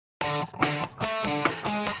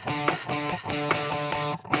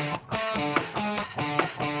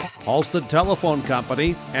Halstead Telephone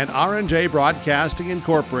Company and R&J Broadcasting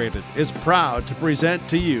Incorporated is proud to present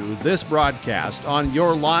to you this broadcast on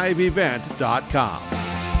yourliveevent.com.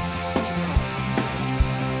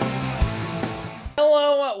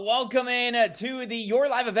 Hello, welcome in to the Your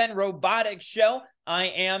Live Event Robotics Show. I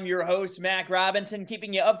am your host, Mac Robinson,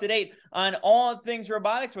 keeping you up to date on all things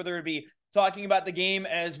robotics, whether it be talking about the game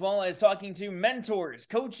as well as talking to mentors,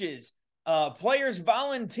 coaches, players,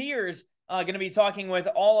 volunteers. Going to be talking with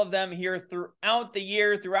all of them here throughout the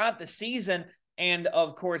year, throughout the season, and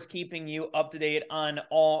of course, keeping you up to date on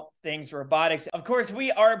all things robotics. Of course,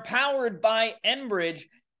 we are powered by Enbridge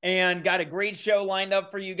and got a great show lined up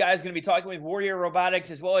for you guys. Going to be talking with Warrior Robotics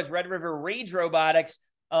as well as Red River Rage Robotics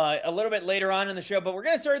a little bit later on in the show. But we're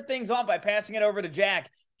going to start things off by passing it over to Jack.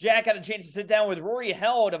 Jack had a chance to sit down with Rory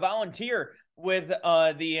Held, a volunteer with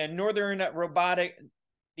the Northern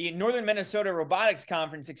Minnesota Robotics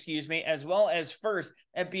Conference, as well as first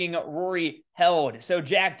at being Rory Held. So,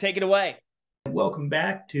 Jack, take it away. Welcome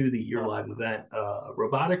back to the Your Live Event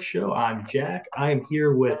Robotics Show. I'm Jack. I am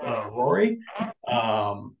here with Rory.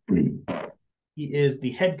 He is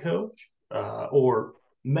the head coach or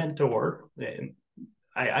mentor. And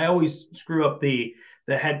I always screw up the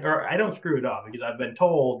head, or I don't screw it up because I've been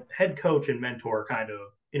told head coach and mentor are kind of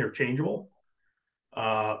interchangeable.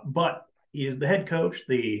 But he is the head coach,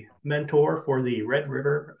 the mentor for the Red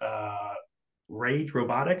River Rage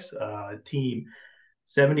Robotics team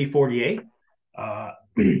 7048.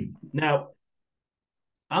 Now,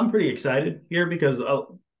 I'm pretty excited here because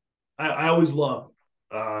I always love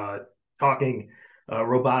talking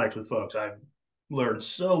robotics with folks. I've learned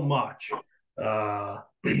so much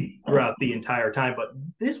throughout the entire time, but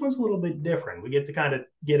this one's a little bit different. We get to kind of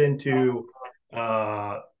get into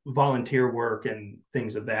volunteer work and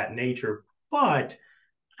things of that nature, but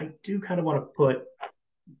I do kind of want to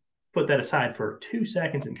put that aside for 2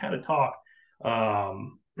 seconds and kind of talk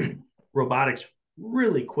robotics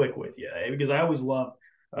really quick with you, because I always love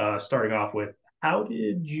starting off with, how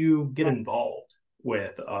did you get involved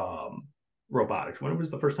with robotics? When was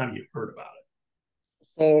the first time you heard about it?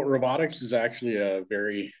 So robotics is actually a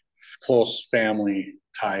very close family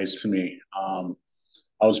ties to me.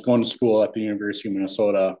 I was going to school at the University of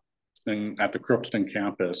Minnesota and at the Crookston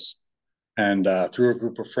campus. And through a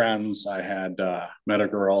group of friends, I had met a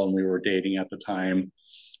girl and we were dating at the time.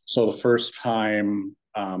 So the first time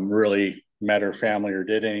really met her family or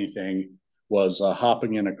did anything was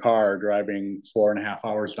hopping in a car, driving 4.5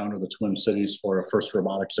 hours down to the Twin Cities for a first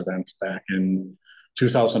robotics event back in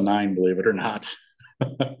 2009, believe it or not.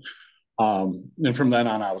 And from then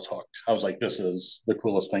on, I was hooked. I was like, this is the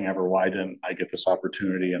coolest thing ever. Why didn't I get this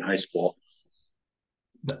opportunity in high school?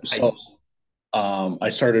 So I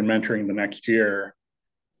started mentoring the next year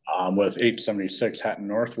with 876 Hatton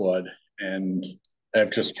Northwood, and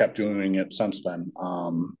I've just kept doing it since then.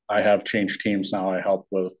 I have changed teams now. I help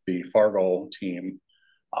with the Fargo team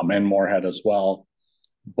and Moorhead as well.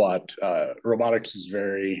 But robotics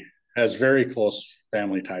has very close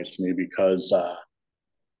family ties to me because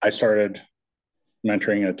I started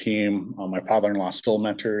mentoring a team. My father-in-law still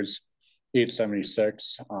mentors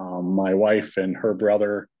 876. My wife and her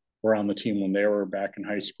were on the team when they were back in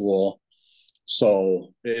high school.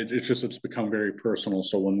 So it's become very personal.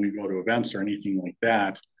 So when we go to events or anything like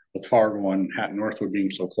that, with Fargo and Hatton Northwood being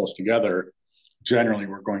so close together, generally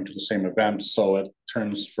we're going to the same events. So it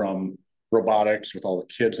turns from robotics with all the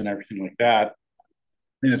kids and everything like that.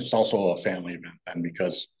 And it's also a family event then,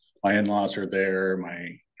 because my in-laws are there,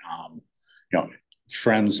 my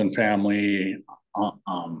friends and family,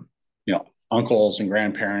 uncles and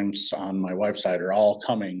grandparents on my wife's side are all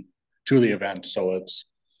coming to the event. So it's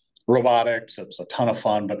robotics, it's a ton of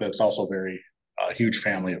fun, but it's also a huge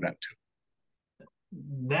family event too.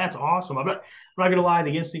 That's awesome. I'm not gonna lie,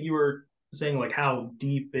 the instant you were saying like how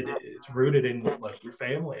deep it's rooted in like your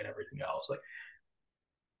family and everything else, like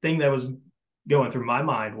thing that was going through my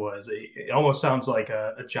mind was it almost sounds like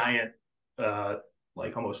a giant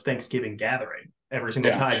like almost Thanksgiving gathering every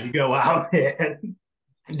single time you go out and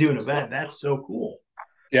do an event. That's so cool.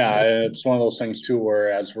 Yeah, it's one of those things too, where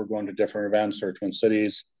as we're going to different events or Twin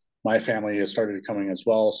Cities, my family has started coming as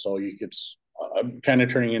well. So it's kind of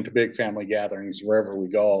turning into big family gatherings wherever we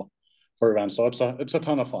go for events. So it's a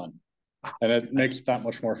ton of fun, and it makes it that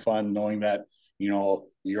much more fun knowing that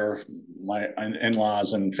my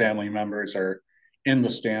in-laws and family members are in the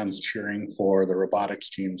stands cheering for the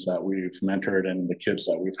robotics teams that we've mentored and the kids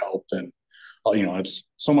that we've helped. And it's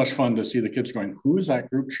so much fun to see the kids going, who's that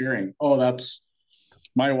group cheering? Oh, that's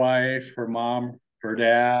my wife, her mom, her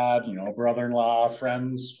dad, brother-in-law,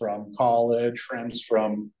 friends from college, friends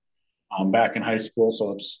from back in high school.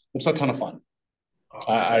 So it's a ton of fun.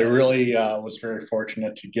 I really was very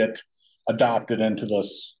fortunate to get adopted into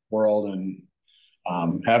this world and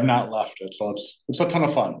have not left it. So it's a ton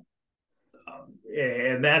of fun.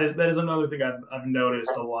 And that is another thing I've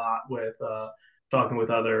noticed a lot with talking with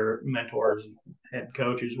other mentors and head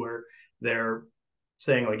coaches, where they're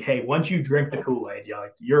saying like, "Hey, once you drink the Kool-Aid,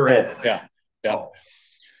 you're in it." Yeah.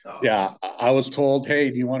 Yeah, I was told,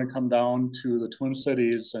 "Hey, do you want to come down to the Twin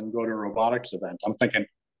Cities and go to a robotics event?" I'm thinking,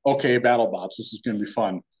 okay, BattleBots, this is going to be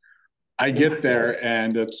fun. I get there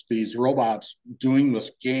and it's these robots doing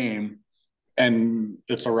this game, and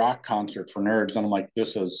it's a rock concert for nerds. And I'm like,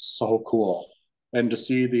 this is so cool. And to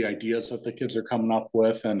see the ideas that the kids are coming up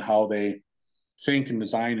with and how they think and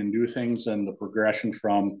design and do things, and the progression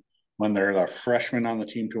from when they're a freshman on the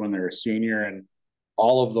team to when they're a senior, and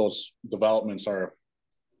all of those developments are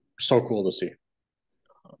so cool to see.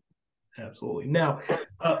 Absolutely. Now,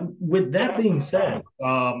 with that being said,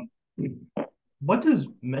 what does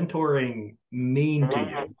mentoring mean to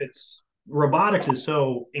you? It's robotics is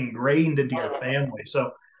so ingrained into your family.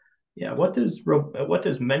 So, yeah, what does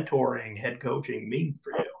mentoring, head coaching mean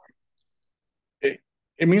for you?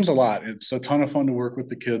 It means a lot. It's a ton of fun to work with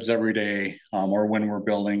the kids every day, or when we're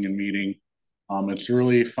building and meeting. It's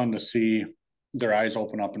really fun to see their eyes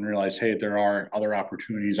open up and realize, hey, there are other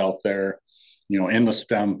opportunities out there, in the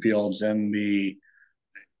STEM fields, in the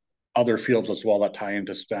other fields as well that tie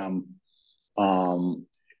into STEM.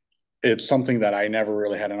 It's something that I never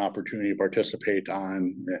really had an opportunity to participate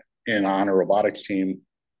on a robotics team,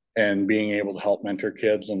 and being able to help mentor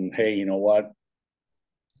kids. And hey, you know what?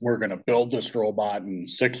 We're going to build this robot in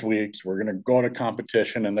 6 weeks. We're going to go to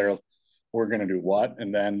competition, and we're going to do what?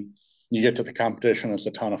 And then you get to the competition. It's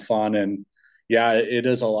a ton of fun. And yeah, it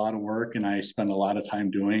is a lot of work, and I spend a lot of time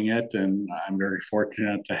doing it. And I'm very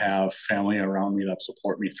fortunate to have family around me that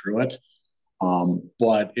support me through it.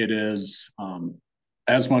 But it is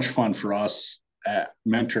as much fun for us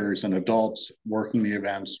mentors and adults working the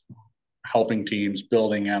events, helping teams,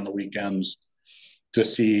 building on the weekends, to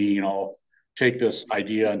see, take this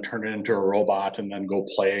idea and turn it into a robot, and then go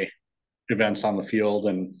play events on the field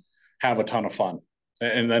and have a ton of fun.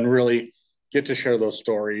 And then really get to share those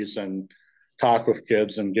stories and talk with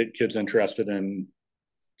kids and get kids interested in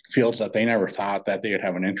fields that they never thought that they would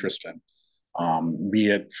have an interest in. Be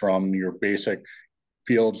it from your basic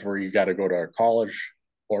fields where you got to go to college,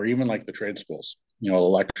 or even like the trade schools,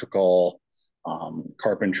 electrical,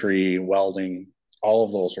 carpentry, welding. All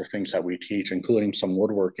of those are things that we teach, including some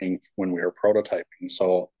woodworking when we are prototyping.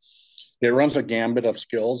 So it runs a gambit of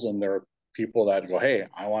skills, and there are people that go, hey,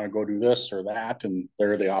 I want to go do this or that, and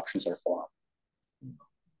there are the options there for them.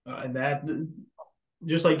 And that,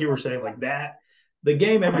 just like you were saying, like that, the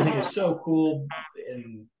game, everything is so cool,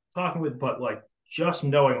 and talking with, but like just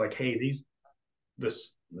knowing, like, hey, the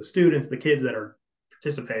students, the kids that are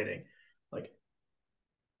participating, like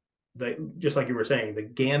just like you were saying, the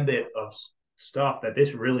gambit of stuff that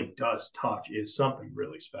this really does touch is something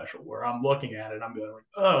really special, where I'm looking at it, I'm going like,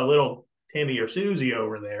 oh, little Timmy or Susie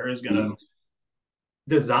over there is going to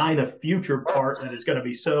design a future part that is going to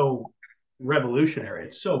be so revolutionary.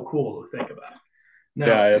 It's so cool to think about. Now,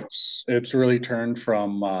 yeah, it's really turned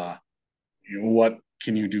from what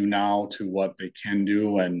can you do now to what they can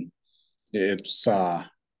do, and it's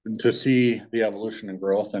to see the evolution and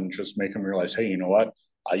growth, and just make them realize, hey, you know what,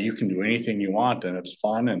 you can do anything you want, and it's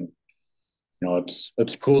fun, and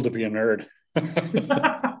it's cool to be a nerd.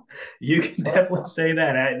 You can definitely say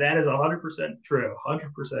that. That is 100% true.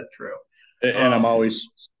 100% true. And I'm always,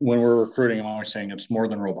 when we're recruiting, I'm always saying it's more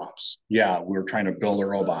than robots. Yeah, we're trying to build a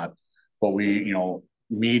robot, but we,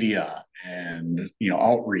 media and,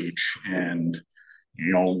 outreach and,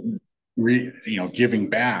 giving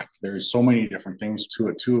back. There's so many different things to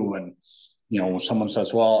it too. And, when someone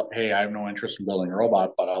says, well, hey, I have no interest in building a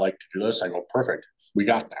robot, but I like to do this, I go, perfect. We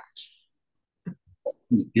got that.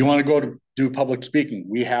 You want to go to do public speaking?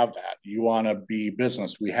 We have that. You want to be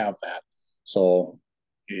business? We have that. So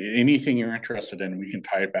anything you're interested in, we can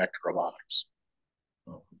tie it back to robotics.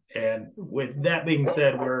 And with that being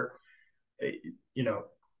said, we're,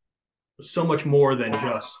 so much more than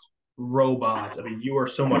just robots. I mean, you are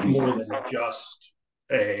so much more than just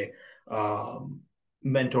a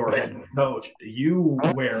mentor and coach. You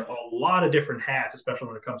wear a lot of different hats, especially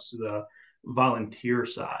when it comes to the volunteer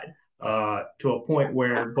side. To a point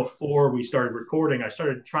where before we started recording, I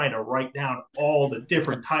started trying to write down all the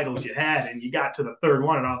different titles you had, and you got to the third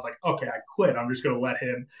one, and I was like, okay, I quit. I'm just going to let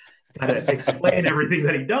him kind of explain everything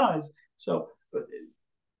that he does. So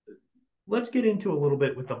let's get into a little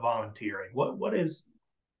bit with the volunteering. What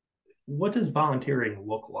does volunteering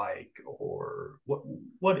look like, or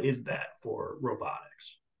what is that for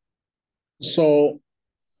robotics? So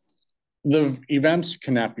the events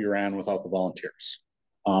cannot be ran without the volunteers.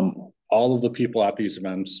 All of the people at these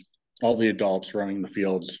events, all the adults running the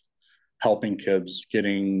fields, helping kids,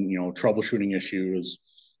 getting, troubleshooting issues,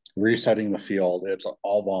 resetting the field, it's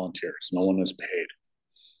all volunteers. No one is paid.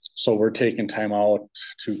 So we're taking time out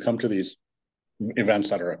to come to these events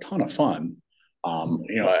that are a ton of fun.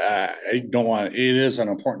 I don't want, it is an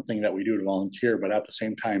important thing that we do to volunteer, but at the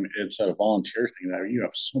same time, it's a volunteer thing that you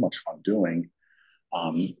have so much fun doing.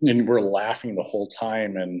 And we're laughing the whole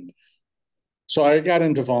time. And so I got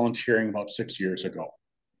into volunteering about 6 years ago.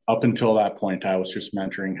 Up until that point, I was just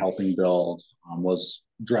mentoring, helping build, was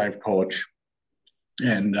drive coach.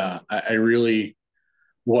 And I really,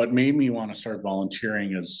 what made me want to start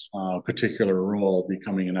volunteering is a particular role,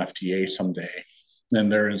 becoming an FTA someday.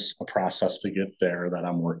 And there is a process to get there that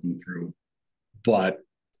I'm working through. But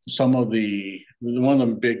one of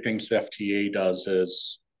the big things the FTA does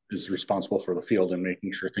is responsible for the field and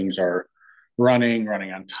making sure things are running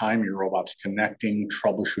on time, your robot's connecting,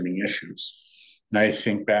 troubleshooting issues. And I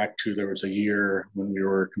think back to, there was a year when we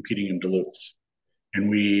were competing in Duluth, and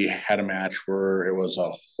we had a match where it was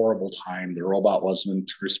a horrible time. The robot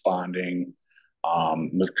wasn't responding.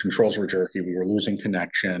 The controls were jerky. We were losing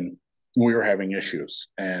connection. We were having issues.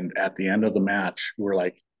 And at the end of the match, we were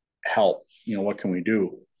like, help, what can we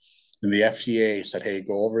do? And the FTA said, hey,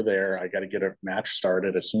 go over there. I got to get a match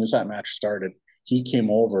started. As soon as that match started, he came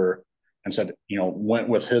over and said, went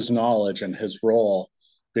with his knowledge and his role,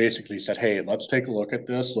 basically said, hey, let's take a look at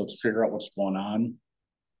this. Let's figure out what's going on.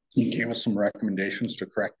 He gave us some recommendations to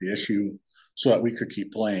correct the issue so that we could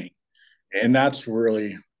keep playing. And that's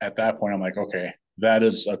really, at that point, I'm like, okay, that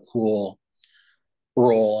is a cool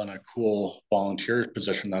role and a cool volunteer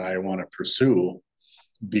position that I want to pursue,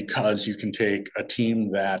 because you can take a team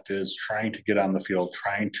that is trying to get on the field,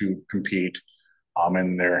 trying to compete,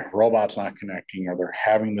 and their robot's not connecting, or they're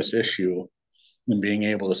having this issue, and being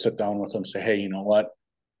able to sit down with them and say, hey, you know what?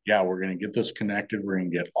 Yeah, we're going to get this connected. We're going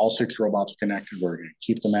to get all 6 robots connected. We're going to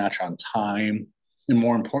keep the match on time. And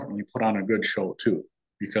more importantly, put on a good show too,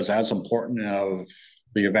 because as important of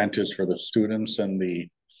the event is for the students and the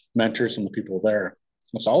mentors and the people there,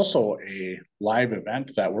 it's also a live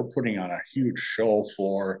event that we're putting on a huge show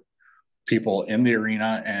for people in the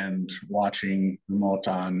arena and watching remote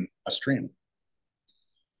on a stream.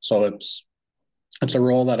 So it's a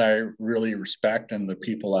role that I really respect, and the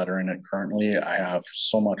people that are in it currently, I have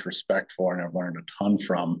so much respect for, and I've learned a ton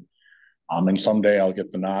from. And someday I'll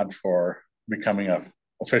get the nod for becoming an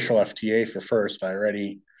official FTA for FIRST. I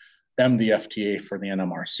already am the FTA for the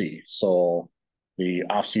NMRC. So the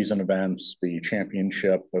off-season events, the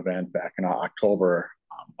championship event back in October,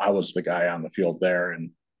 I was the guy on the field there.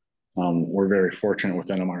 And we're very fortunate with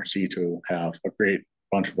NMRC to have a great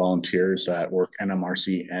bunch of volunteers that work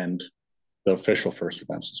NMRC and the official FIRST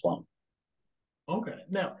events as well. Okay.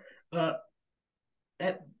 Now,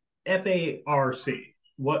 at FARC,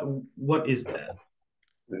 what is that?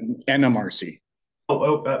 NMRC.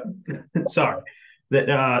 Sorry.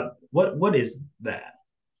 What is that?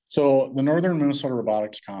 So the Northern Minnesota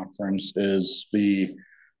Robotics Conference is the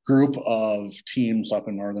group of teams up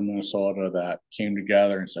in northern Minnesota that came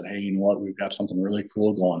together and said, hey, you know what, we've got something really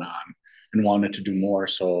cool going on, and wanted to do more.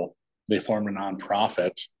 So they formed a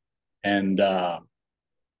nonprofit. And,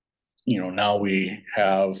 now we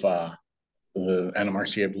have the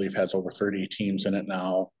NMRC, I believe, has over 30 teams in it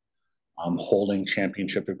now, holding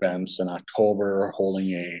championship events in October,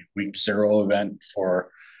 holding a week 0 event for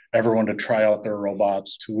everyone to try out their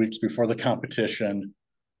robots 2 weeks before the competition.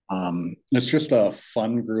 It's just a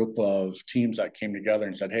fun group of teams that came together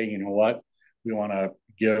and said, hey, you know what? We want to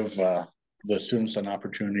give the students an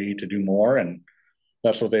opportunity to do more. And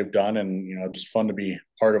that's what they've done. And, it's fun to be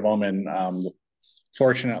part of them. And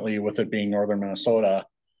fortunately, with it being northern Minnesota,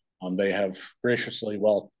 they have graciously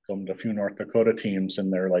welcomed a few North Dakota teams in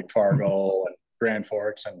there, like Fargo and Grand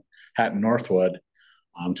Forks and Hatton Northwood,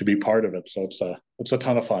 to be part of it. So it's a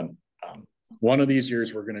ton of fun. One of these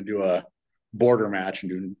years, we're going to do a border match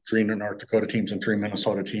and do 3 North Dakota teams and 3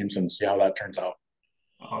 Minnesota teams and see how that turns out.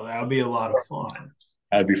 Oh, that would be a lot of fun.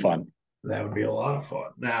 That'd be fun. That would be a lot of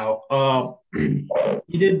fun. Now,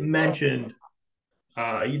 you did mention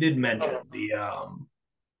the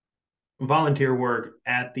volunteer work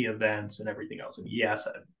at the events and everything else. And yes,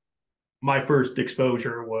 my first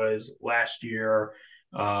exposure was last year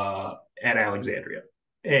at Alexandria,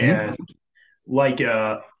 and like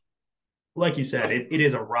you said, it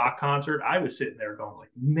is a rock concert. I was sitting there going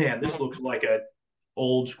like, man, this looks like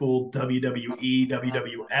old school WWE,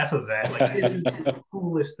 WWF event. Like, this is the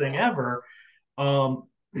coolest thing ever.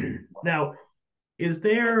 Now, is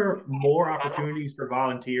there more opportunities for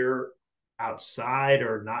volunteer outside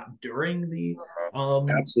or not during the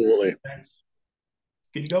Absolutely. events?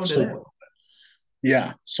 Could you go into So that?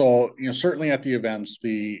 yeah, so certainly at the events,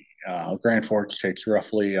 the Grand Forks takes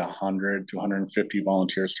roughly 100 to 150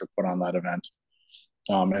 volunteers to put on that event.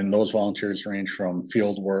 And those volunteers range from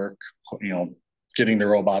field work, getting the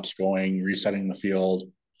robots going, resetting the field,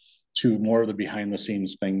 to more of the behind the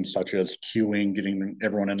scenes things such as queuing, getting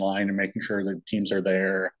everyone in line and making sure the teams are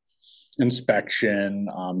there, inspection,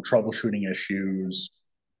 troubleshooting issues,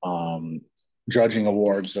 um, judging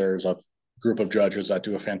awards. There's a group of judges that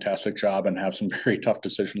do a fantastic job and have some very tough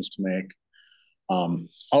decisions to make.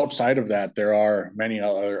 Outside of that, there are many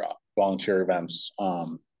other volunteer events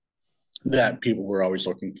that people were always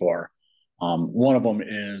looking for. One of them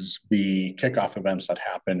is the kickoff events that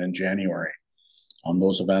happen in January.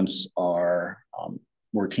 Those events are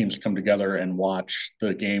where teams come together and watch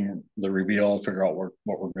the game, the reveal, figure out what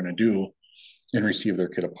we're going to do, and receive their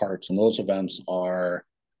kit of parts. And those events are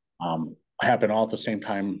happen all at the same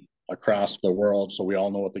time across the world, so we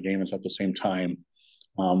all know what the game is at the same time.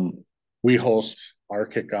 We host our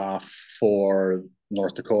kickoff for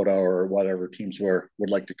North Dakota or whatever teams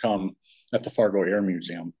would like to come at the Fargo Air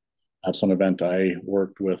Museum. That's an event I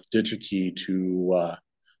worked with DigiKey to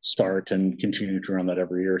start and continue to run that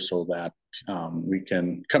every year so that we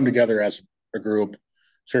can come together as a group,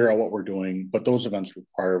 figure out what we're doing. But those events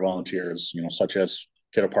require volunteers, such as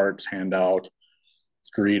kit of parts, handout,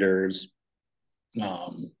 greeters.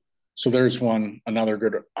 So there's another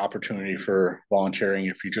good opportunity for volunteering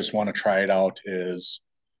if you just want to try it out is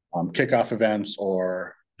kickoff events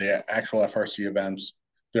or the actual FRC events.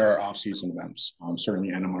 There are off-season events.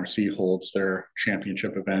 Certainly NMRC holds their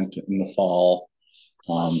championship event in the fall.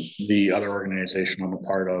 The other organization I'm a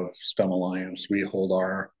part of, STEM Alliance, we hold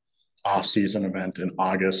our off-season event in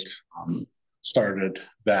August. Started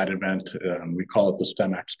that event. We call it the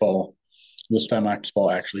STEM Expo. The STEM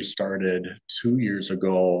Expo actually started 2 years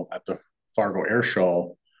ago at the Fargo Air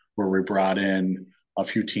Show, where we brought in a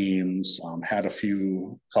few teams, had a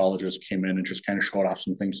few colleges came in and just kind of showed off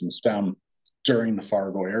some things in STEM during the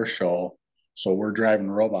Fargo Air Show. So we're driving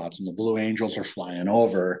robots and the Blue Angels are flying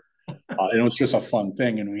over. It was just a fun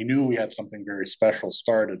thing. And we knew we had something very special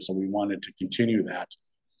started, so we wanted to continue that.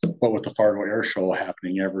 But with the Fargo Air Show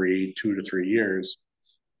happening every 2 to 3 years,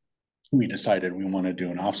 we decided we want to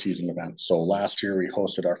do an off-season event. So last year we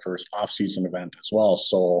hosted our first off-season event as well.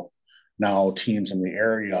 So now teams in the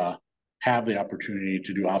area have the opportunity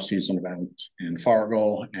to do off-season events in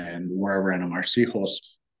Fargo and wherever NMRC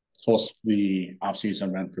host the off-season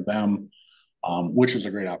event for them, which is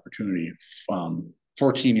a great opportunity.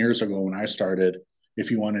 14 years ago when I started,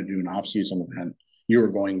 if you want to do an off-season event, you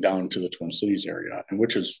were going down to the Twin Cities area, and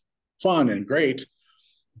which is fun and great,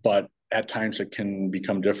 but at times it can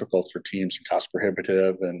become difficult for teams and cost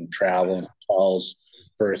prohibitive and travel and hotels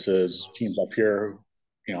versus teams up here.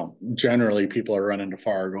 Generally people are running to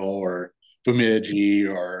Fargo or Bemidji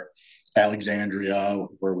or Alexandria,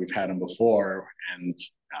 where we've had them before, and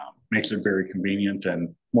makes it very convenient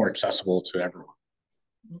and more accessible to everyone.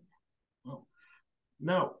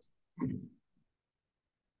 Now,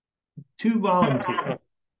 to volunteer,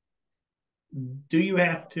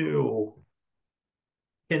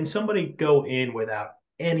 can somebody go in without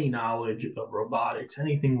any knowledge of robotics,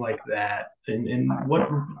 anything like that? And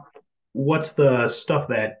what's the stuff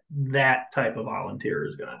that type of volunteer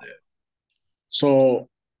is going to do? So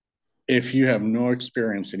if you have no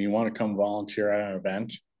experience and you want to come volunteer at an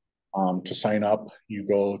event, to sign up, you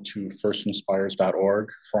go to firstinspires.org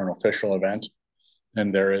for an official event.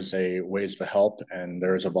 And there is a ways to help, and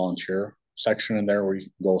there is a volunteer section in there where you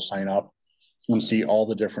can go sign up and see all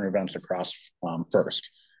the different events across FIRST.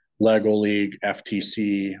 Lego League,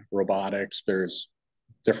 FTC, robotics. There's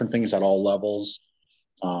different things at all levels,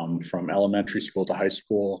 from elementary school to high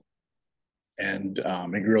school. And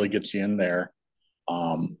it really gets you in there.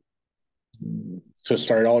 To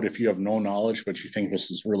start out, if you have no knowledge, but you think this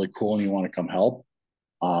is really cool and you want to come help,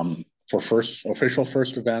 for official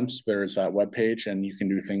FIRST events, there's that webpage, and you can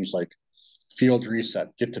do things like field reset,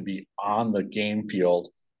 get to be on the game field.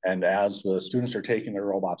 And as the students are taking their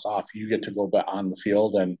robots off, you get to go back on the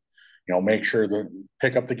field and make sure that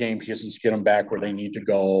pick up the game pieces, get them back where they need to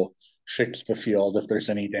go, fix the field if there's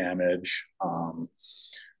any damage.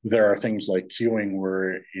 There are things like queuing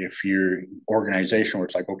where if your organization where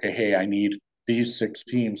it's like, okay, hey, I need these 6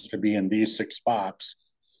 teams to be in these 6 spots,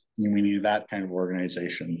 we need that kind of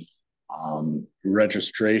organization.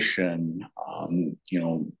 registration,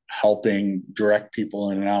 helping direct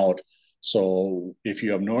people in and out. So if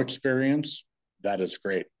you have no experience, that is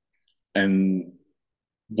great. And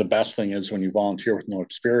the best thing is when you volunteer with no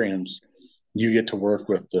experience, you get to work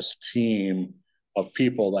with this team of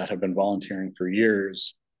people that have been volunteering for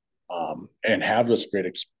years, and have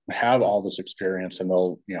have all this experience, and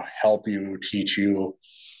they'll help you, teach you,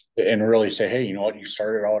 and really say, hey, you know what, you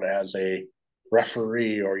started out as a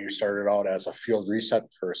referee or you started out as a field reset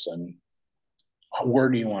person. Where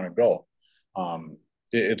do you want to go?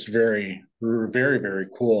 It's very, very, very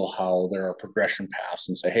cool how there are progression paths,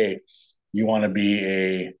 and say, hey, you want to be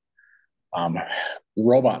a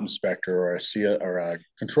robot inspector or a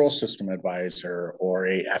control system advisor or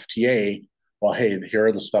a FTA. Well, hey, here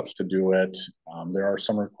are the steps to do it. There are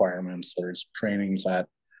some requirements. There's trainings that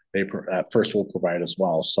they at first will provide as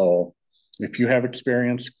well. So if you have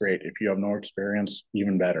experience, great. If you have no experience,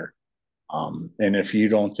 even better. And if you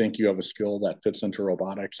don't think you have a skill that fits into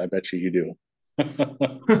robotics, I bet you do.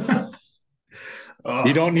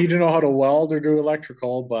 You don't need to know how to weld or do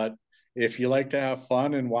electrical, but if you like to have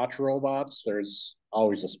fun and watch robots, there's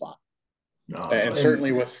always a spot. And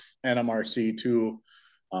certainly with NMRC too,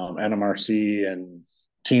 NMRC and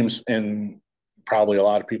teams in probably a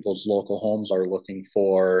lot of people's local homes are looking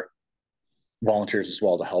for volunteers as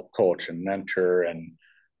well to help coach and mentor, and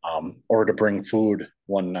or to bring food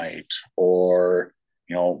one night, or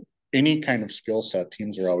any kind of skill set.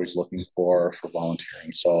 Teams are always looking for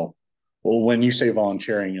volunteering. So, well, when you say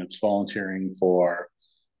volunteering, it's volunteering for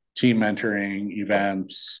team mentoring,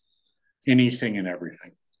 events, anything and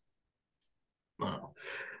everything. Wow.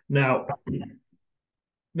 Now, I'm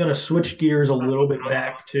going to switch gears a little bit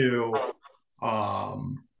back to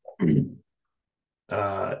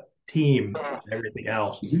team and everything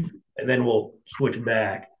else, and then we'll switch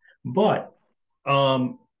back. But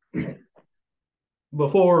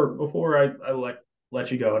before I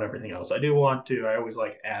let you go and everything else, I always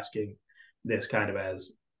like asking this kind of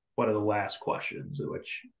as one of the last questions,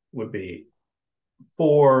 which would be,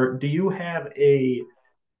 do you have a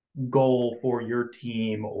goal for your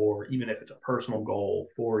team, or even if it's a personal goal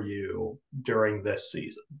for you during this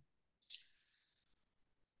season?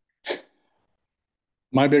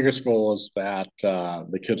 My biggest goal is that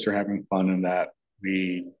the kids are having fun and that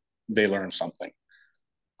they learn something.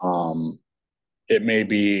 It may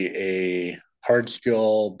be a hard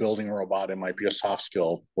skill, building a robot. It might be a soft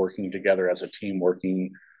skill, working together as a team,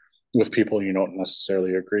 working with people you don't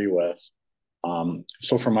necessarily agree with.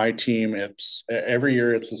 So for my team, it's every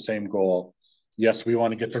year it's the same goal. Yes, we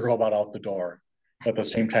want to get the robot out the door. At the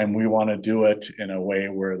same time, we want to do it in a way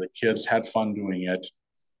where the kids had fun doing it.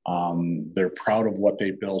 They're proud of what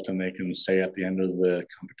they built, and they can say at the end of the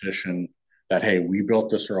competition that, hey, we built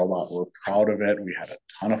this robot. We're proud of it. We had a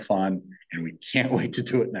ton of fun, and we can't wait to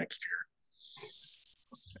do it next year.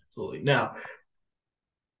 Absolutely. Now,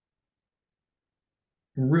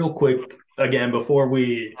 real quick, again, before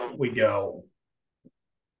we go,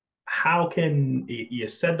 how can you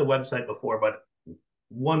said the website before, but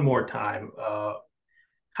one more time,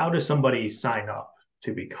 how does somebody sign up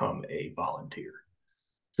to become a volunteer?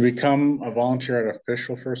 To become a volunteer at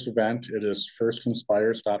Official First Event, it is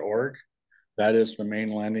firstinspires.org. That is the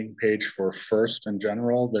main landing page for FIRST in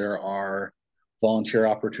general. There are volunteer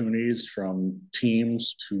opportunities from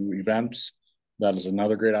teams to events. That is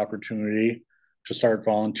another great opportunity to start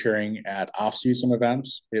volunteering at off-season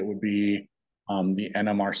events. It would be the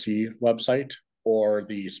NMRC website or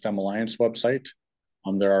the STEM Alliance website.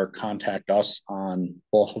 There are contact us on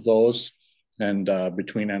both of those. And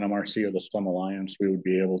between NMRC or the STEM Alliance, we would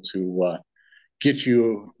be able to get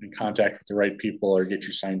you in contact with the right people, or get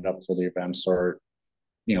you signed up for the events, or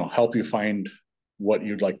help you find what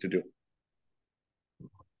you'd like to do.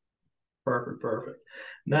 Perfect.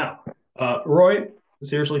 Now, Roy,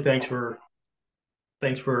 seriously, thanks for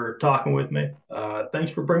talking with me.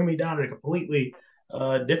 Thanks for bringing me down a completely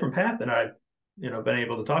different path than I've been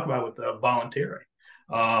able to talk about with volunteering.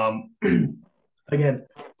 Again,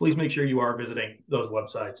 please make sure you are visiting those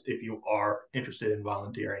websites if you are interested in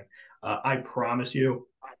volunteering. I promise you,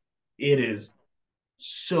 it is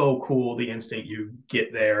so cool the instant you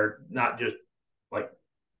get there. Not just like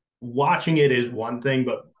watching it is one thing,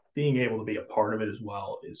 but being able to be a part of it as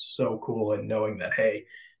well is so cool. And knowing that, hey,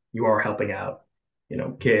 you are helping out,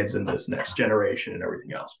 kids in this next generation and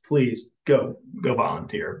everything else. Please go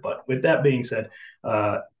volunteer. But with that being said,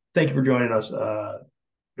 thank you for joining us.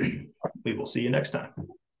 We will see you next time.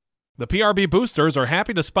 The PRB Boosters are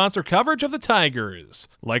happy to sponsor coverage of the Tigers.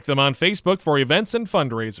 Like them on Facebook for events and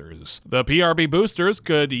fundraisers. The PRB Boosters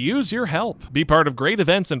could use your help. Be part of great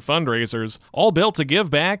events and fundraisers, all built to give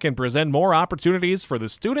back and present more opportunities for the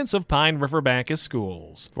students of Pine River Backus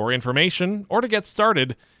schools. For information or to get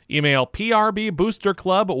started, email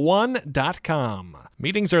prboosterclub1.com.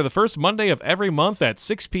 Meetings are the first Monday of every month at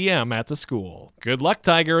 6 p.m. at the school. Good luck,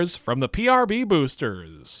 Tigers, from the PRB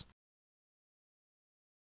Boosters.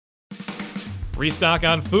 Restock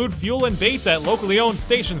on food, fuel, and baits at locally owned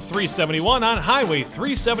Station 371 on Highway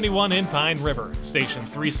 371 in Pine River. Station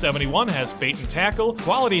 371 has bait and tackle,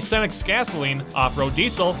 quality Cenex gasoline, off-road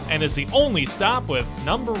diesel, and is the only stop with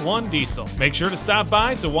 #1 diesel. Make sure to stop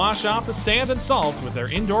by to wash off the sand and salt with their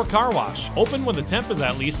indoor car wash, open when the temp is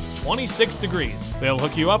at least 26 degrees. They'll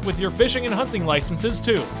hook you up with your fishing and hunting licenses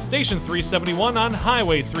too. Station 371 on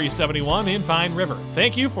Highway 371 in Pine River.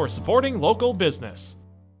 Thank you for supporting local business.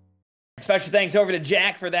 Special thanks over to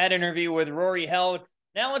Jack for that interview with Rory Held.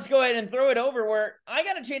 Now let's go ahead and throw it over where I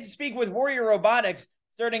got a chance to speak with Warrior Robotics,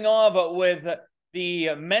 starting off with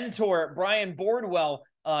the mentor, Brian Bordwell.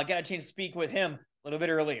 Got a chance to speak with him a little bit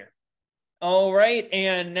earlier. All right,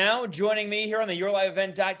 and now joining me here on the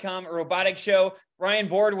YourLiveEvent.com robotics show, Brian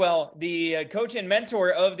Bordwell, the coach and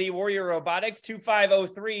mentor of the Warrior Robotics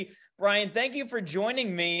 2503. Brian, thank you for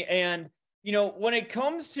joining me. And when it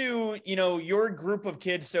comes to, your group of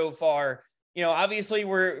kids so far, obviously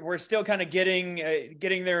we're still kind of getting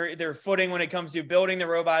their footing when it comes to building the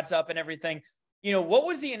robots up and everything. What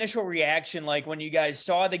was the initial reaction like when you guys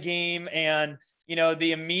saw the game and,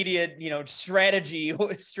 the immediate,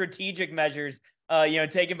 strategic measures,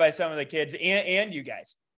 taken by some of the kids and you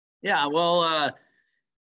guys? Yeah, well,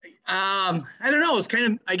 I don't know. It's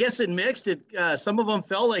kind of, I guess it mixed it. Some of them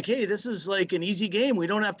felt like, hey, this is like an easy game. We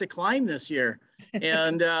don't have to climb this year.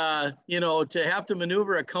 And, to have to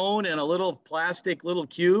maneuver a cone and a little plastic little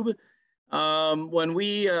cube. When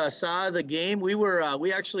we saw the game,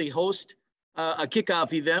 we actually host a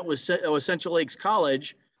kickoff event with Central Lakes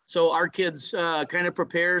College. So our kids kind of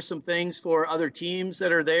prepare some things for other teams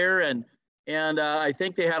that are there. And I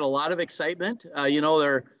think they had a lot of excitement. I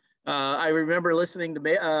remember listening to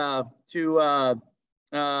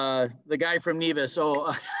the guy from Neva,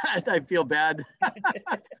 so I feel bad.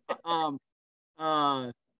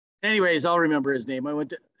 Anyways, I'll remember his name. I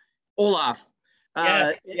went to Olaf.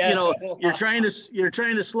 Yes, you're trying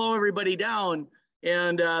to slow everybody down,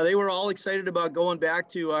 and they were all excited about going back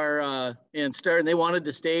to our and they wanted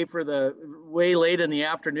to stay for the way late in the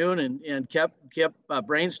afternoon and kept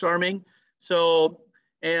brainstorming. So.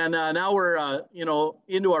 And now we're,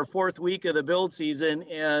 into our 4th week of the build season,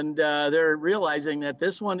 and they're realizing that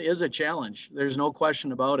this one is a challenge. There's no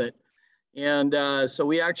question about it. And so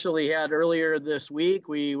we actually had earlier this week,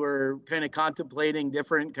 we were kind of contemplating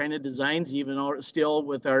different kind of designs, even still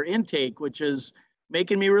with our intake, which is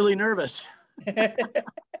making me really nervous.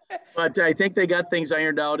 But I think they got things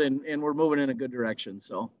ironed out and we're moving in a good direction.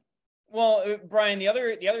 So. Well, Brian, the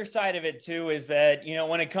other side of it too is that,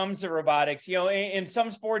 when it comes to robotics, in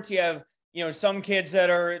some sports you have, some kids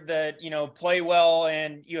that play well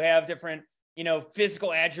and you have different,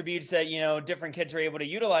 physical attributes that, different kids are able to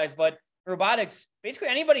utilize, but robotics, basically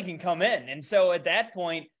anybody can come in. And so at that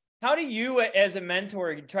point, how do you as a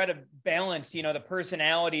mentor try to balance, the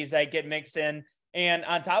personalities that get mixed in? And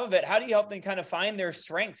on top of it, how do you help them kind of find their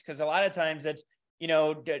strengths? Because a lot of times it's,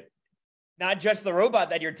 not just the robot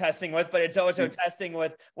that you're testing with, but it's also testing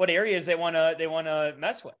with what areas they want to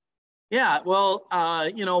mess with. Yeah. Well,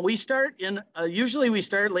 we start usually we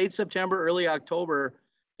start late September, early October,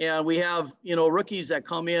 and we have, rookies that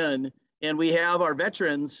come in and we have our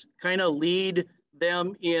veterans kind of lead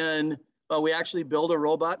them in, we actually build a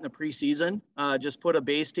robot in the preseason, just put a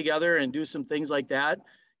base together and do some things like that.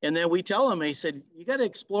 And then we tell them, they said, you got to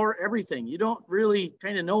explore everything. You don't really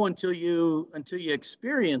kind of know until you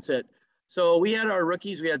experience it. So we had our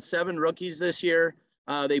rookies, we had 7 rookies this year.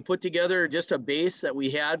 They put together just a base that we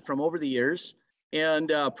had from over the years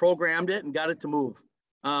and programmed it and got it to move.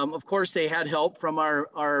 Of course, they had help from our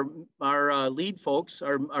lead folks,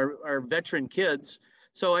 our veteran kids.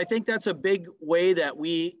 So I think that's a big way that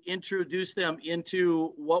we introduce them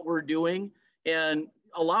into what we're doing and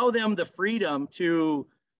allow them the freedom to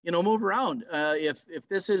move around. If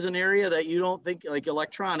this is an area that you don't think, like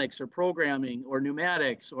electronics or programming or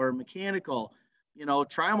pneumatics or mechanical,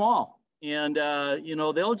 try them all. And,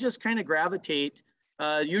 they'll just kind of gravitate.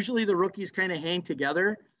 Usually the rookies kind of hang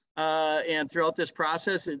together. And throughout this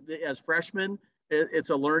process, as freshmen, it's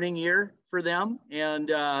a learning year for them. And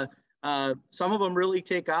some of them really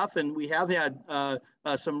take off. And we have had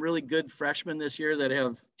some really good freshmen this year that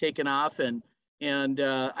have taken off. And And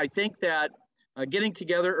I think that getting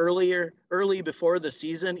together early before the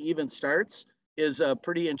season even starts is a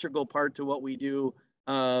pretty integral part to what we do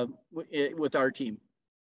with our team.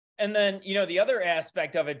 And then, the other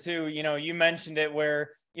aspect of it too, you mentioned it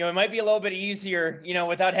where, it might be a little bit easier,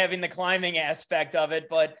 without having the climbing aspect of it.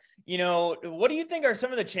 But, what do you think are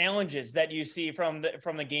some of the challenges that you see from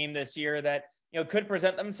the game this year that, could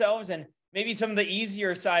present themselves, and maybe some of the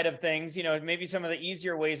easier side of things, maybe some of the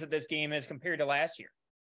easier ways that this game is compared to last year?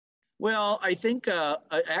 Well, I think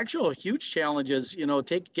actual huge challenge is,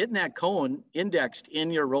 getting that cone indexed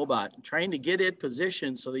in your robot, trying to get it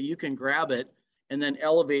positioned so that you can grab it and then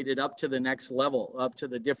elevate it up to the next level, up to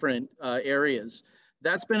the different areas.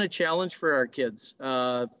 That's been a challenge for our kids,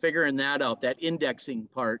 figuring that out, that indexing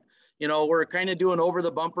part. We're kind of doing over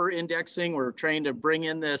the bumper indexing. We're trying to bring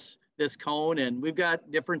in this cone, and we've got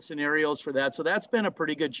different scenarios for that. So that's been a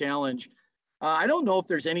pretty good challenge. I don't know if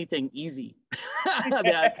there's anything easy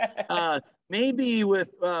that maybe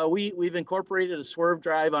we've incorporated a swerve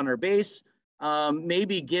drive on our base,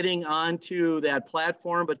 maybe getting onto that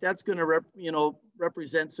platform, but that's going to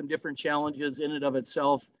represent some different challenges in and of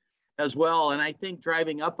itself as well. And I think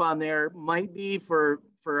driving up on there might be for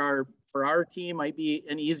our team might be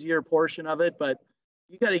an easier portion of it, but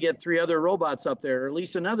you got to get 3 other robots up there, or at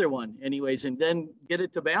least another one anyways, and then get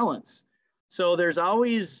it to balance. So there's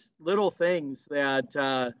always little things that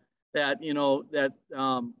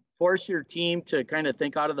force your team to kind of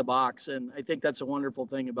think out of the box. And I think that's a wonderful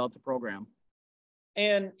thing about the program.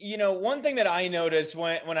 And, one thing that I noticed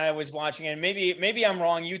when I was watching, and maybe I'm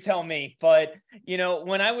wrong, you tell me, but,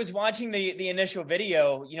 when I was watching the initial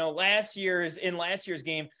video, last year's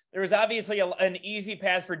game, there was obviously an easy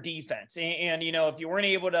path for defense. And, if you weren't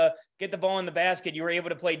able to get the ball in the basket, you were able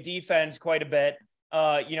to play defense quite a bit,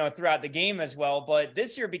 throughout the game as well. But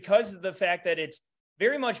this year, because of the fact that it's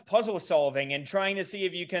very much puzzle solving and trying to see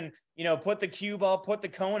if you can, put the cube up, put the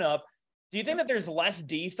cone up, do you think that there's less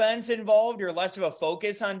defense involved or less of a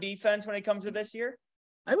focus on defense when it comes to this year?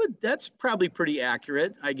 That's probably pretty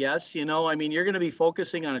accurate, I guess. You're going to be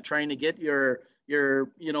focusing on trying to get your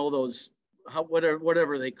those,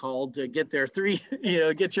 whatever they called, to get their 3,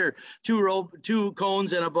 get your 2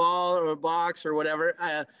 cones in a ball or a box or whatever.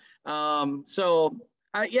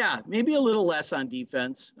 Yeah, maybe a little less on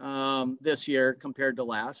defense this year compared to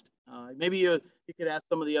last. Maybe you could ask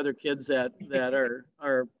some of the other kids that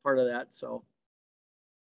are part of that. So.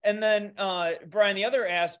 And then, Brian, the other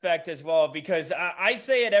aspect as well, because I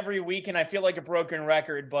say it every week and I feel like a broken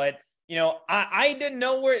record, but I didn't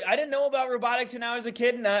know about robotics when I was a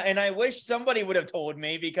kid, and I wish somebody would have told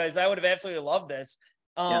me, because I would have absolutely loved this.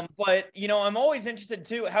 But I'm always interested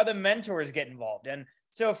too how the mentors get involved. And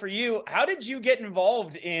so for you, how did you get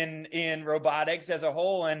involved in robotics as a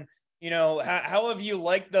whole? And, how have you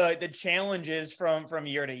liked the challenges from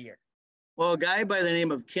year to year? Well, a guy by the name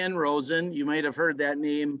of Ken Rosen, you might have heard that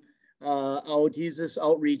name he's this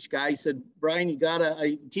outreach guy. He said, Brian,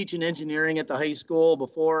 I teach in engineering at the high school.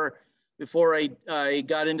 Before I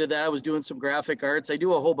got into that, I was doing some graphic arts. I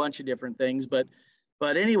do a whole bunch of different things, but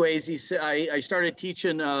anyways, he said, I started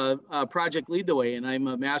teaching Project Lead the Way, and I'm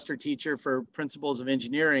a master teacher for Principles of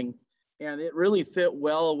Engineering. And it really fit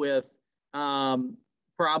well with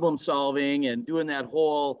problem solving and doing that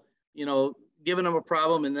whole, giving them a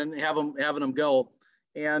problem and then having them go.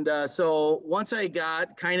 And so once I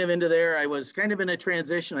got kind of into there, I was kind of in a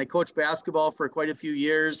transition. I coached basketball for quite a few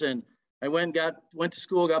years, and I went to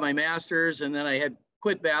school, got my master's, and then I had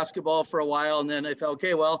quit basketball for a while. And then I thought,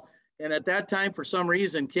 okay, well, and at that time, for some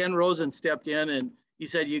reason, Ken Rosen stepped in and he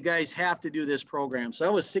said, you guys have to do this program. So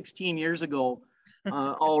that was 16 years ago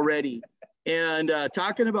already. And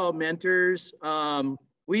talking about mentors,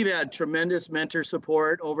 we've had tremendous mentor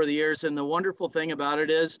support over the years. And the wonderful thing about it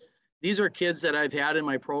is these are kids that I've had in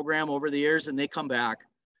my program over the years, and they come back.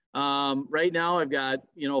 Right now, I've got,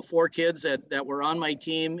 4 kids that were on my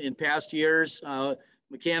team in past years,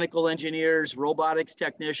 mechanical engineers, robotics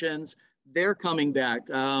technicians. They're coming back.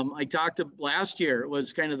 I talked to last year, it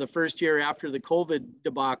was kind of the first year after the COVID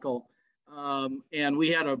debacle. And we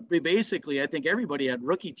had basically, I think everybody had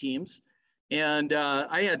rookie teams. And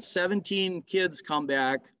I had 17 kids come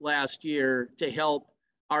back last year to help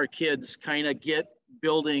our kids kind of get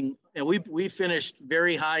building. And we finished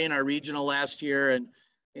very high in our regional last year,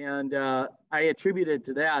 and I attribute it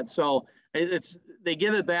to that. So they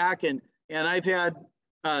give it back, and I've had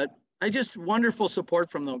just wonderful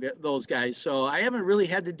support from those guys. So I haven't really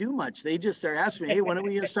had to do much. They just are asking me, hey, when are we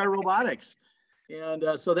going to start robotics? And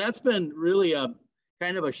so that's been really a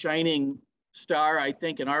kind of a shining star, I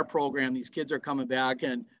think, in our program. These kids are coming back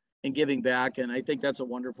and giving back, and I think that's a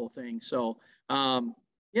wonderful thing. So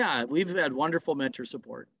Yeah, we've had wonderful mentor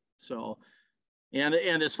support. So, and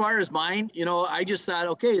as far as mine, I just thought,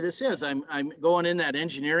 okay, I'm going in that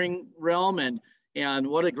engineering realm, and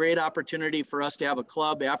what a great opportunity for us to have a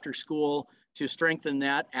club after school to strengthen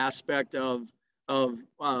that aspect of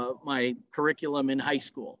my curriculum in high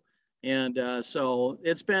school. And so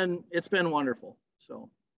it's been wonderful. So.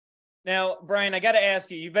 Now, Brian, I got to ask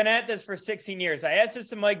you, you've been at this for 16 years. I asked this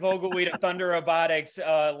to Mike Vogelweed of Thunder Robotics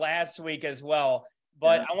last week as well,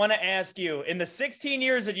 but I want to ask you, in the 16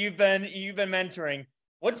 years that you've been mentoring,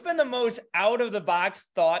 what's been the most out of the box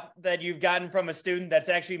thought that you've gotten from a student that's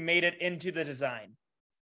actually made it into the design?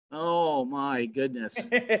 Oh my goodness.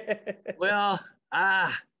 Well,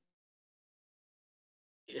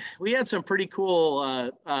 we had some pretty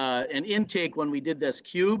cool an intake when we did this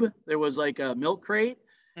cube. There was like a milk crate.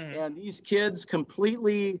 And these kids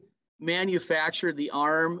completely manufactured the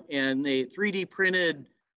arm, and they 3D printed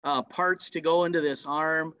parts to go into this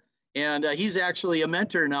arm. And he's actually a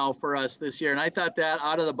mentor now for us this year. And I thought that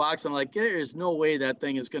out of the box, I'm like, there's no way that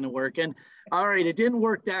thing is going to work. And all right, it didn't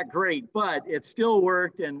work that great, but it still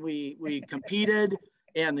worked. And we competed,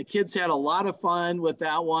 and the kids had a lot of fun with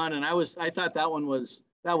that one. And I thought that one was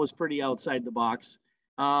pretty outside the box.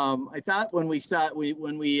 I thought when we shot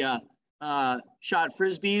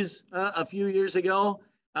Frisbees a few years ago,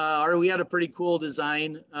 we had a pretty cool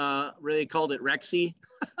design. Really called it Rexy.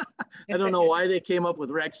 I don't know why they came up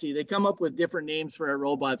with Rexy. They come up with different names for our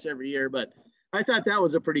robots every year, but I thought that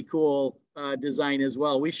was a pretty cool design as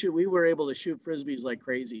well. We were able to shoot Frisbees like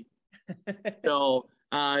crazy. So,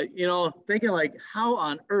 thinking like, how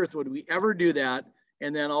on earth would we ever do that?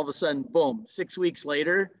 And then all of a sudden, boom, 6 weeks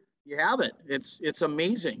later, you have it. It's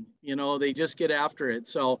amazing. They just get after it.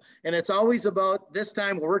 So, and it's always about this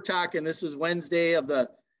time we're talking, this is Wednesday of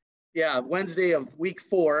week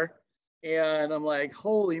 4. And I'm like,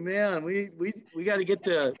 holy man, we got to get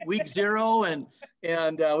to week 0 and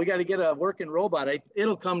we got to get a working robot.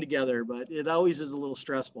 It'll come together, but it always is a little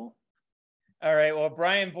stressful. All right. Well,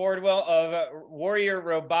 Brian Bordwell of Warrior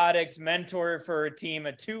Robotics, mentor for team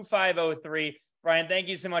 2503. Brian, thank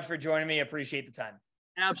you so much for joining me. Appreciate the time.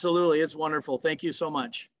 Absolutely. It's wonderful. Thank you so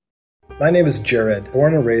much. My name is Jared,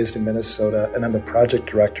 born and raised in Minnesota, and I'm a project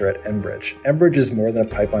director at Enbridge. Enbridge is more than a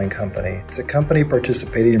pipeline company. It's a company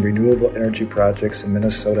participating in renewable energy projects in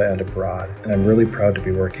Minnesota and abroad, and I'm really proud to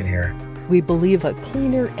be working here. We believe a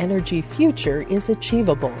cleaner energy future is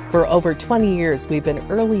achievable. For over 20 years, we've been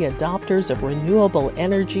early adopters of renewable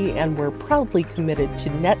energy, and we're proudly committed to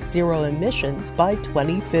net zero emissions by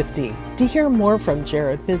 2050. To hear more from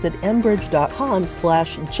Jared, visit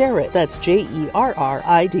enbridge.com/Jared. That's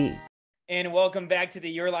JERRID. And welcome back to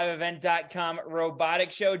the YourLiveEvent.com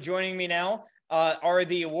robotics show. Joining me now are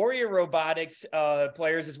the Warrior Robotics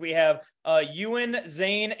players, as we have Ewan,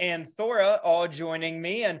 Zane, and Thora all joining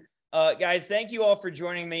me. And guys, thank you all for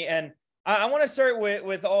joining me. And I want to start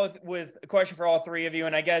with a question for all three of you.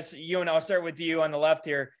 And I guess, Ewan, I'll start with you on the left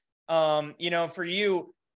here. For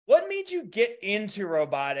you, what made you get into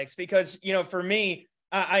robotics? Because, for me,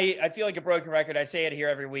 I feel like a broken record. I say it here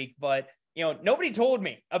every week, but nobody told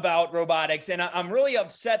me about robotics, and I'm really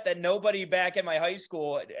upset that nobody back at my high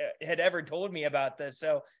school had ever told me about this.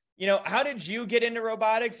 So, how did you get into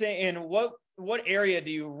robotics, and what area do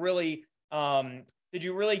you really did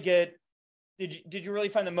you really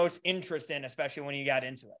find the most interest in, especially when you got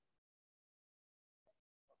into it?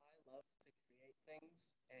 I love to create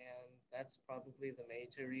things, and that's probably the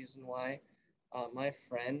major reason why. My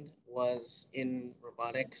friend was in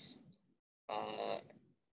robotics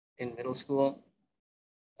in middle school.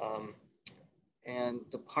 And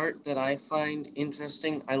the part that I find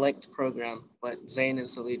interesting, I like to program, but Zane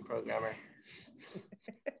is the lead programmer.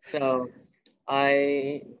 So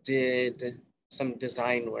I did some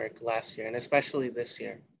design work last year, and especially this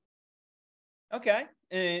year. Okay.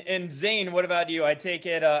 And Zane, what about you? I take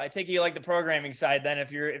it you like the programming side then,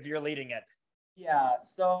 if you're leading it. Yeah,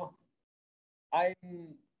 so I'm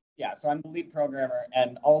the lead programmer,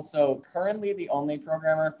 and also currently the only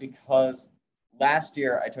programmer, because last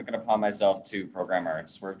year I took it upon myself to program our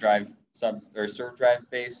serve drive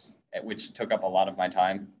base, which took up a lot of my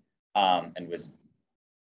time and was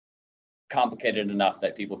complicated enough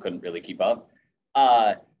that people couldn't really keep up.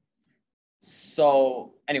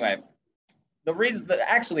 So anyway,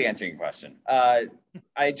 actually answering your question, I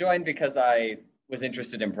joined because I was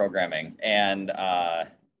interested in programming and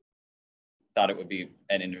thought it would be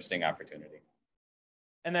an interesting opportunity.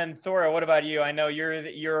 And then Thora, what about you? I know you're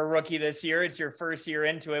a rookie this year. It's your first year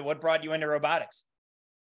into it. What brought you into robotics?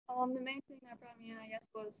 The main thing that brought me in, I guess,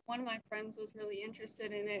 was one of my friends was really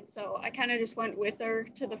interested in it. So I kind of just went with her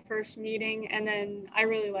to the first meeting, and then I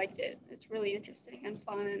really liked it. It's really interesting and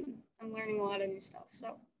fun, and I'm learning a lot of new stuff.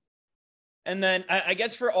 So. And then I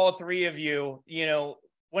guess for all three of you, you know,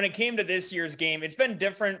 when it came to this year's game, it's been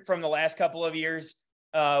different from the last couple of years,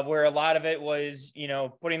 where a lot of it was, you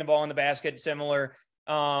know, putting the ball in the basket, similar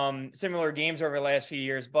games over the last few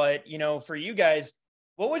years. But, you know, for you guys,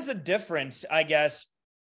 what was the difference, I guess,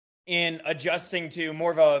 in adjusting to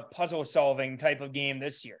more of a puzzle solving type of game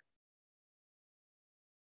this year?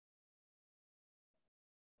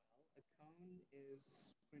 A cone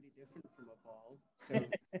is pretty different from a ball, so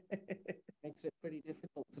it makes it pretty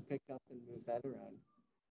difficult to pick up and move that around.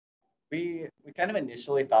 We kind of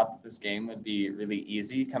initially thought that this game would be really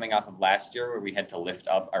easy coming off of last year where we had to lift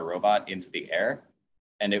up our robot into the air.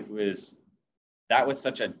 And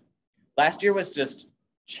last year was just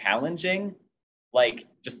challenging. Like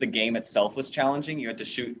just the game itself was challenging. You had to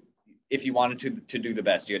shoot, if you wanted to do the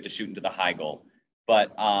best, you had to shoot into the high goal.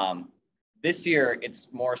 But this year it's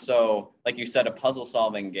more so, like you said, a puzzle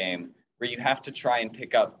solving game where you have to try and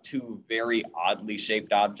pick up two very oddly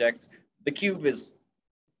shaped objects. The cube is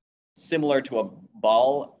similar to a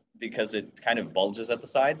ball because it kind of bulges at the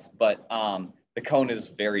sides, but the cone is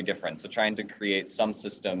very different. So trying to create some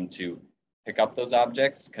system to pick up those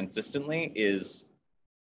objects consistently is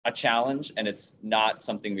a challenge, and it's not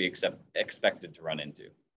something we expected to run into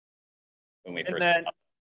when we first started.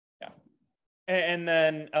 Yeah. And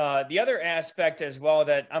then the other aspect as well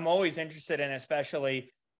that I'm always interested in,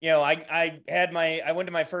 especially, you know, I went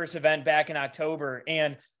to my first event back in October,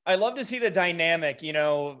 and I love to see the dynamic, you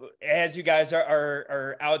know, as you guys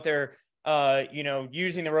are out there, you know,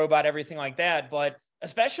 using the robot, everything like that. But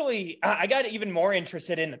especially, I got even more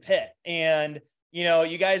interested in the pit. And, you know,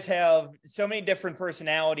 you guys have so many different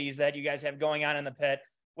personalities that you guys have going on in the pit,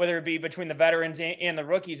 whether it be between the veterans and the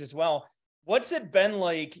rookies as well. What's it been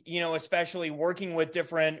like, you know, especially working with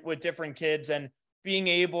different kids and being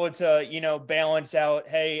able to, you know, balance out,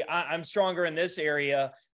 hey, I'm stronger in this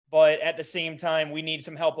area, but at the same time, we need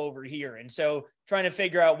some help over here. And so trying to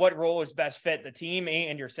figure out what role is best fit the team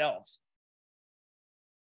and yourselves.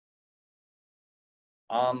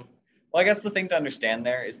 Well, I guess the thing to understand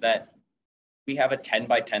there is that we have a 10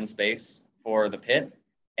 by 10 space for the pit,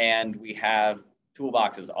 and we have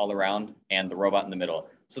toolboxes all around and the robot in the middle.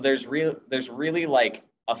 So there's really like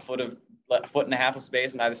a foot and a half of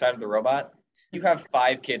space on either side of the robot. You have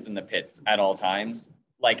 5 kids in the pits at all times,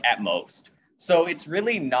 like at most. So it's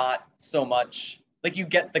really not so much like you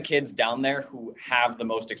get the kids down there who have the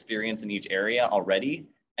most experience in each area already,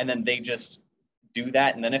 and then they just do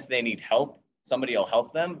that. And then if they need help, somebody will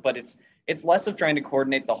help them. But it's less of trying to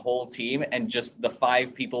coordinate the whole team and just the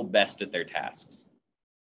 5 people best at their tasks.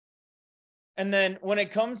 And then when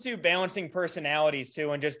it comes to balancing personalities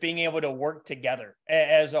too, and just being able to work together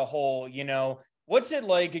as a whole, you know, what's it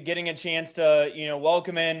like getting a chance to, you know,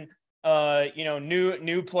 welcome in, you know,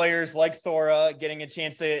 new players like Thora, getting a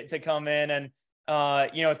chance to come in, and,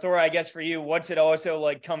 you know, Thora, I guess for you, what's it also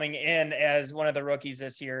like coming in as one of the rookies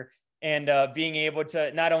this year and being able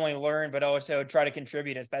to not only learn, but also try to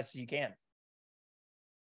contribute as best as you can?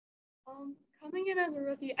 Coming in as a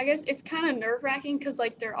rookie, I guess it's kind of nerve-wracking because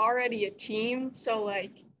like they're already a team, so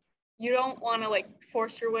like you don't want to like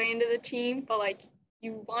force your way into the team, but like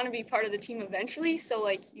you want to be part of the team eventually, so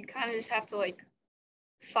like you kind of just have to like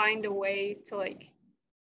find a way to like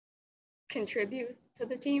contribute to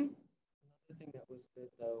the team. Another thing that was good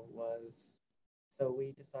though was, so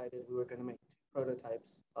we decided we were going to make 2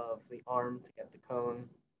 prototypes of the arm to get the cone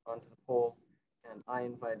onto the pole, and I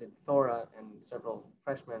invited Thora and several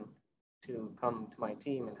freshmen to come to my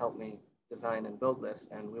team and help me design and build this,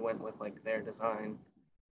 and we went with like their design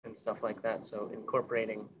and stuff like that. So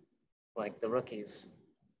incorporating like the rookies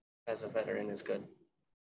as a veteran is good.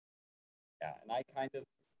 Yeah, and I kind of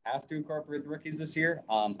have to incorporate the rookies this year.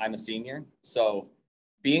 I'm a senior, so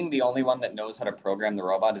being the only one that knows how to program the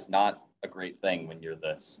robot is not a great thing when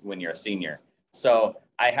you're a senior. So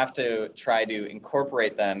I have to try to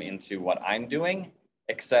incorporate them into what I'm doing,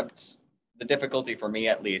 except the difficulty for me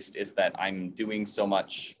at least is that I'm doing so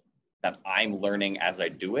much that I'm learning as I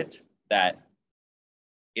do it that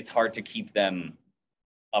it's hard to keep them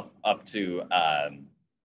up to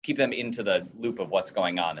keep them into the loop of what's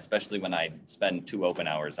going on, especially when I spend 2 open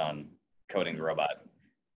hours on coding the robot.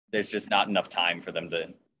 There's just not enough time for them to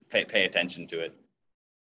pay attention to it.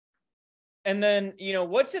 And then, you know,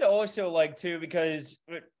 what's it also like too, because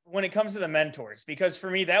when it comes to the mentors, because for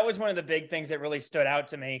me, that was one of the big things that really stood out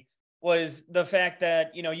to me was the fact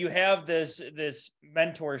that, you know, you have this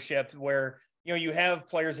mentorship where, you know, you have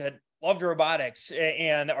players that loved robotics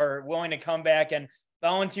and are willing to come back and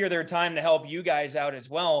volunteer their time to help you guys out as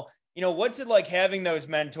well. What's it like having those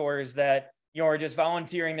mentors that, are just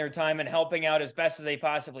volunteering their time and helping out as best as they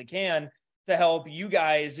possibly can to help you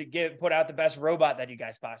guys put out the best robot that you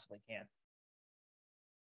guys possibly can?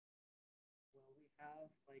 Well, we have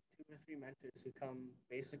like 2 or 3 mentors who come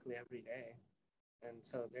basically every day. And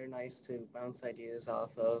so they're nice to bounce ideas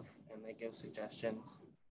off of, and they give suggestions.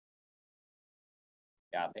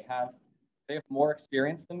 Yeah, they have more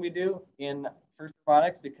experience than we do in FIRST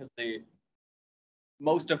Robotics because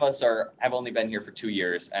most of us have only been here for 2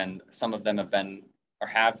 years, and some of them have been or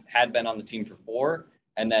had been on the team for 4,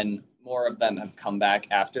 and then more of them have come back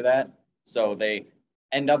after that. So they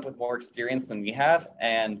end up with more experience than we have,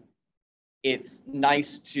 and it's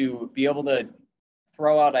nice to be able to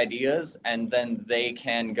throw out ideas, and then they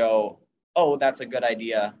can go, oh, that's a good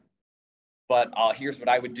idea, but here's what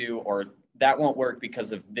I would do, or that won't work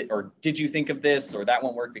because of or did you think of this, or that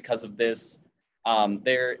won't work because of this.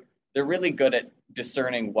 They're really good at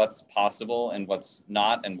discerning what's possible and what's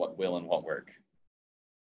not, and what will and won't work.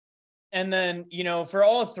 And then, for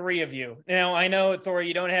all 3 of you, now I know, Thor,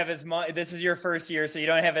 you don't have as much, this is your first year, so you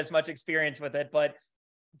don't have as much experience with it, but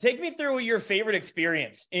take me through your favorite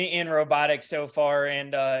experience in robotics so far.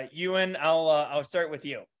 And Ewan, I'll start with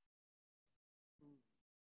you.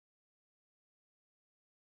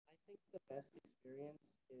 I think the best experience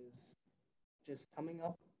is just coming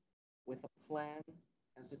up with a plan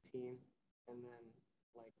as a team, and then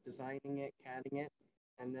like designing it, CADing it,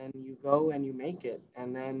 and then you go and you make it,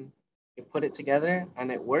 and then you put it together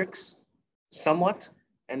and it works somewhat,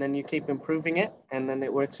 and then you keep improving it, and then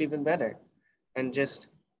it works even better. And just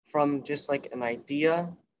from just like an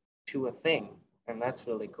idea to a thing, and that's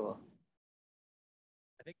really cool.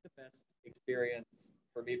 I think the best experience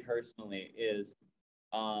for me personally is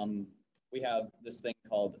we have this thing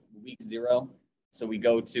called Week 0. So we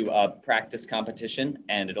go to a practice competition,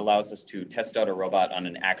 and it allows us to test out a robot on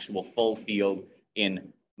an actual full field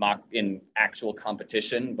in actual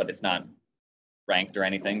competition, but it's not ranked or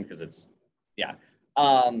anything because it's, yeah.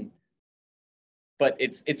 But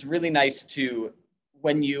it's really nice to,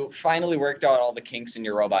 when you finally worked out all the kinks in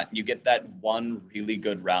your robot, you get that one really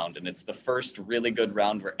good round, and it's the first really good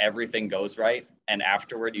round where everything goes right, and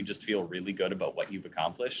afterward you just feel really good about what you've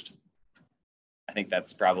accomplished. I think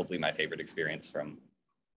that's probably my favorite experience from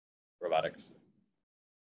robotics.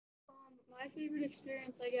 My favorite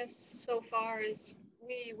experience, I guess, so far is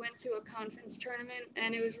we went to a conference tournament,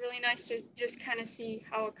 and it was really nice to just kind of see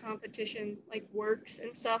how a competition like works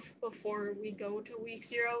and stuff before we go to Week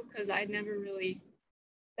 0, because I'd never really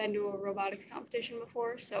been to a robotics competition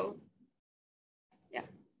before. So yeah.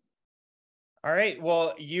 All right.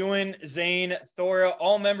 Well, Ewan, Zane, Thora,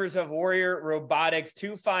 all members of Warrior Robotics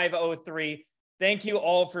 2503, thank you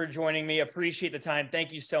all for joining me. Appreciate the time.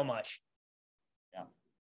 Thank you so much. Yeah.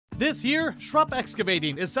 This year, Schrupp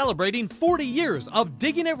Excavating is celebrating 40 years of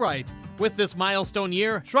digging it right. With this milestone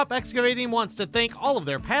year, Schrupp Excavating wants to thank all of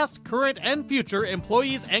their past, current, and future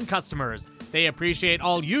employees and customers. They appreciate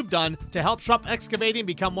all you've done to help Schrupp Excavating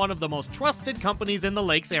become one of the most trusted companies in the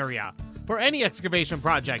Lakes area. For any excavation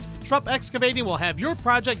project, Schrupp Excavating will have your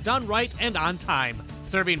project done right and on time,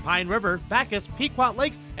 serving Pine River, Bacchus, Pequot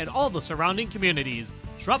Lakes, and all the surrounding communities.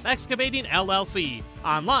 Schrupp Excavating LLC.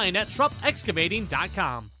 Online at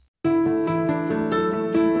schruppexcavating.com.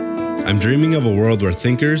 I'm dreaming of a world where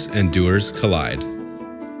thinkers and doers collide,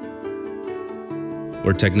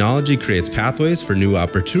 where technology creates pathways for new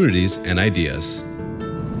opportunities and ideas.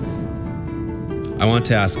 I want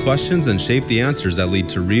to ask questions and shape the answers that lead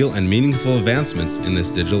to real and meaningful advancements in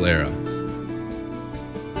this digital era.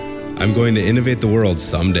 I'm going to innovate the world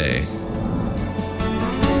someday.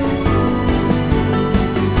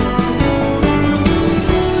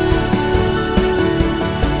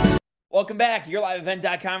 Welcome back to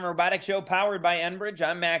YourLiveEvent.com Robotics Show, powered by Enbridge.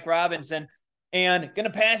 I'm Mac Robinson, and going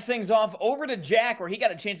to pass things off over to Jack, where he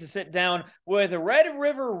got a chance to sit down with Red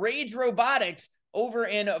River Rage Robotics over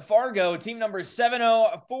in Fargo, team number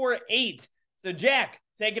 7048. So, Jack,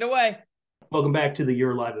 take it away. Welcome back to the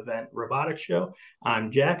Your Live Event Robotics Show.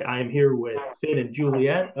 I'm Jack. I am here with Finn and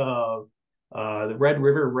Juliet of the Red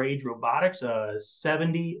River Rage Robotics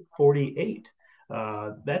 7048.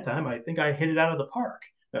 That time, I think I hit it out of the park.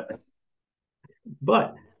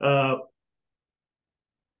 But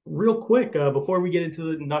real quick, before we get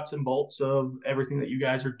into the nuts and bolts of everything that you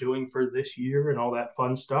guys are doing for this year and all that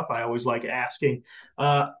fun stuff, I always like asking,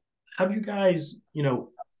 how do you guys,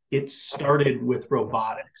 get started with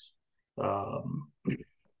robotics?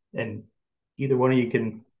 And either one of you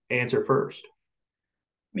can answer first.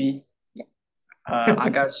 Me. I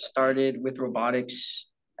got started with robotics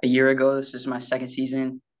a year ago. This is my second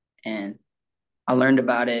season, and I learned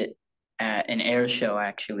about it at an air show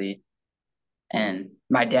actually. And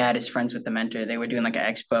my dad is friends with the mentor. They were doing like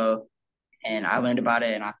an expo, and I learned about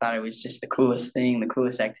it, and I thought it was just the coolest thing, the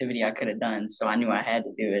coolest activity I could have done. So I knew I had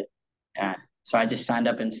to do it. So I just signed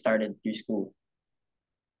up and started through school.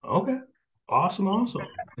 Okay. Awesome.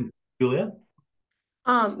 Julia?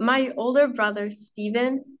 My older brother,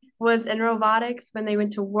 Steven, was in robotics when they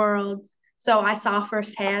went to Worlds. So I saw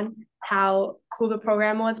firsthand how cool the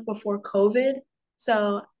program was before COVID.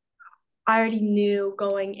 So I already knew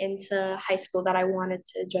going into high school that I wanted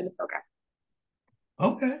to join the program.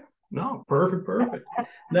 Okay. No, perfect.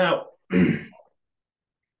 Now,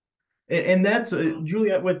 and that's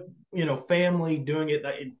Juliet with family doing it.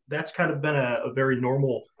 That's kind of been a very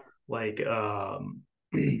normal like kind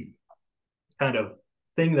of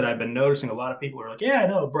thing that I've been noticing. A lot of people are like, yeah,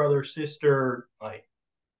 no, brother, sister, like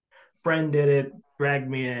friend did it, dragged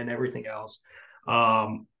me in, everything else.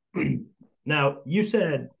 Now you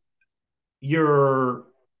said you're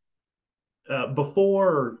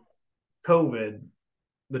before COVID,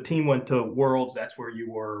 the team went to Worlds. That's where you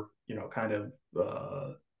were, kind of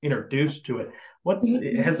introduced to it.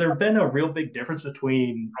 Has there been a real big difference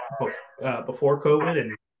between before COVID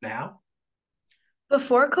and now?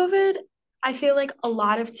 Before COVID, I feel like a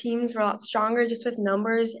lot of teams were a lot stronger just with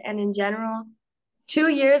numbers and in general. 2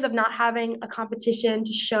 years of not having a competition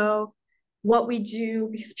to show what we do,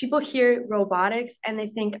 because people hear robotics and they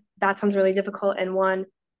think that sounds really difficult and one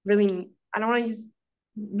really, I don't want to use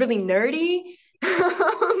really nerdy.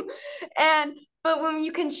 But when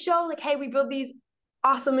you can show like, hey, we build these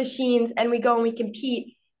awesome machines and we go and we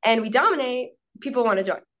compete and we dominate, people want to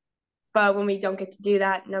join. But when we don't get to do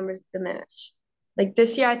that, numbers diminish. Like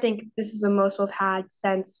this year, I think this is the most we've had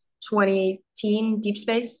since 2018 Deep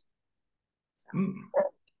Space. So.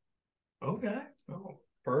 Okay. Oh,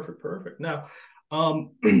 perfect. Now,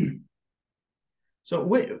 so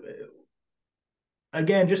wait,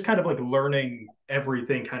 again, just kind of like learning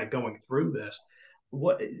everything, kind of going through this.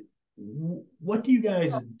 What do you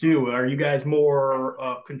guys do? Are you guys more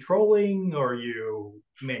of controlling? Are you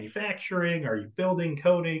manufacturing? Are you building,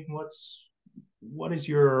 coding? What is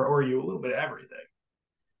your, or are you a little bit of everything?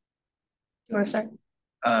 You want to start?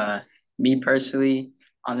 Me personally,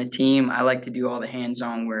 on the team, I like to do all the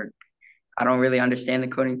hands-on work. I don't really understand the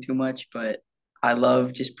coding too much, but I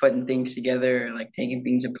love just putting things together, like taking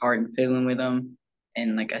things apart and fiddling with them,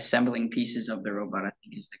 and like assembling pieces of the robot. I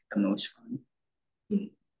think is like the most fun.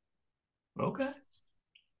 Okay.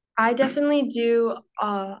 I definitely do.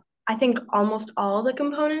 I think almost all the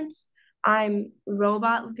components. I'm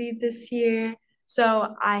robot lead this year,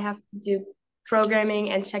 so I have to do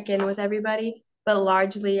programming and check in with everybody. But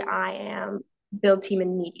largely, I am build team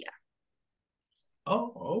and media.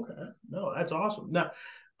 Oh, okay. No, that's awesome. Now,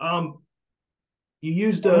 you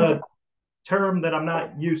used a term that I'm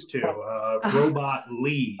not used to, robot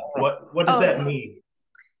lead. What does that mean?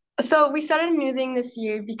 So we started a new thing this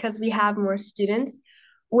year because we have more students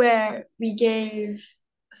where we gave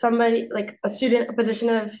somebody like a student a position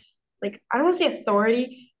of like, I don't want to say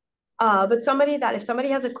authority, but somebody that if somebody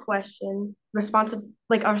has a question,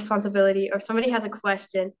 like a responsibility, or somebody has a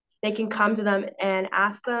question, they can come to them and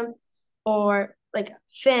ask them. Or like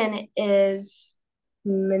Finn is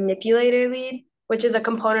manipulator lead, which is a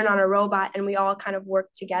component on a robot, and we all kind of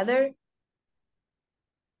work together.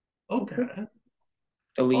 Okay.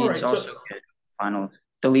 The leads also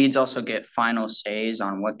get final says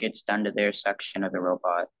on what gets done to their section of the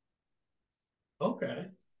robot. Okay.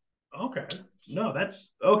 No, that's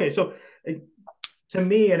okay. So to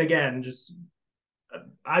me, and again,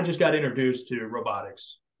 I just got introduced to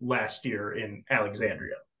robotics last year in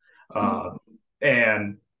Alexandria.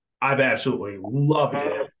 And I've absolutely loved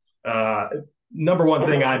it. Number one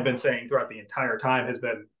thing I've been saying throughout the entire time has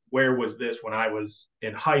been, where was this when I was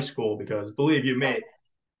in high school? Because believe you me,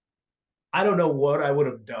 I don't know what I would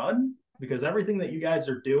have done, because everything that you guys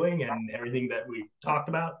are doing and everything that we talked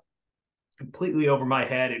about, completely over my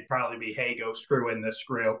head. It'd probably be, hey, go screw in this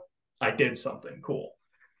screw. I did something cool.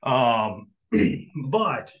 But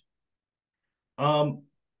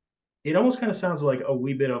it almost kind of sounds like a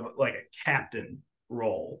wee bit of like a captain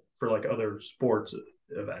role for like other sports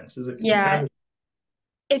events. Is it? Yeah. Kind of...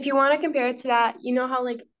 If you want to compare it to that, you know how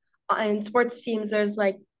like in sports teams there's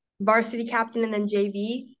like varsity captain and then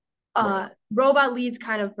JV. Right. Robot leads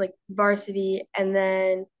kind of like varsity, and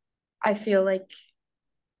then I feel like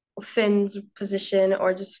Finn's position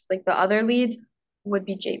or just like the other leads would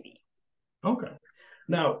be JV. Okay.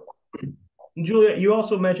 Now, Julia, you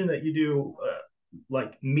also mentioned that you do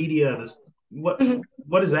like media. What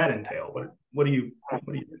does that entail? What do you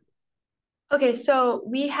do? Okay, so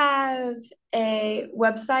we have a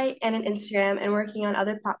website and an Instagram and working on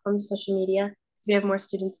other platforms, social media, because we have more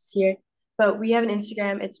students this year. But we have an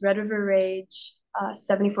Instagram, it's Red River Rage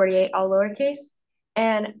 7048, all lowercase.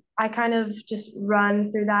 And I kind of just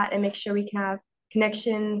run through that and make sure we can have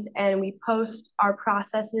connections and we post our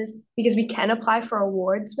processes because we can apply for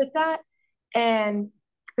awards with that and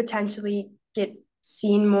potentially get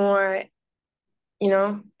seen more,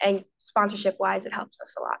 and sponsorship wise, it helps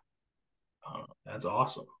us a lot. That's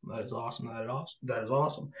awesome. That is awesome. That is awesome. That is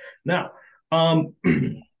awesome. Now,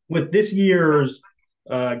 with this year's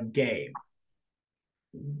game,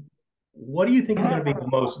 what do you think is going to be the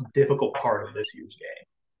most difficult part of this year's game?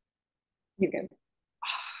 You can.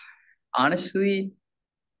 Honestly,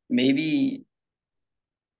 maybe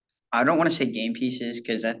I don't want to say game pieces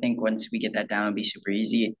because I think once we get that down, it'll be super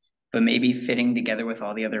easy. But maybe fitting together with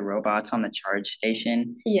all the other robots on the charge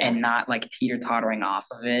station and not like teeter-tottering off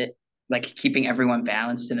of it, like keeping everyone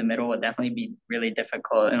balanced in the middle would definitely be really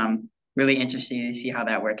difficult. And I'm really interested to see how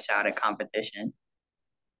that works out at competition.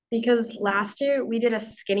 Because last year we did a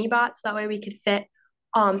skinny bot, so that way we could fit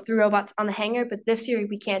 3 robots on the hangar. But this year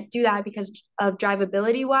we can't do that because of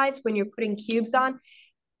drivability wise. When you're putting cubes on,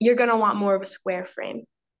 you're gonna want more of a square frame.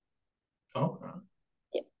 Okay.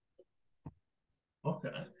 Yeah. Okay.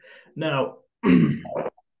 Now,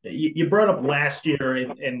 you brought up last year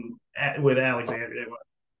and with Alexander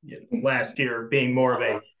last year being more of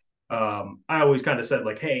a I always kind of said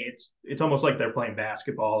like, hey, it's almost like they're playing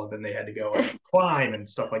basketball and then they had to go and climb and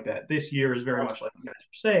stuff like that. This year is very much like you guys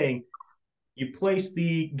were saying. You place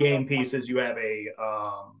the game pieces. You have a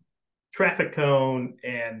traffic cone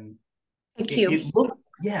and a cube. But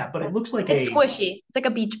it looks like it's squishy. It's like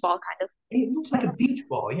a beach ball kind of. It looks like a beach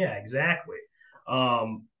ball. Yeah, exactly.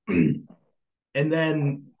 And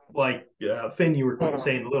then like Finn, you were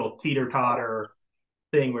saying the little teeter totter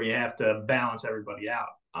thing where you have to balance everybody out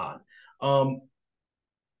on.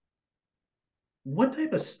 What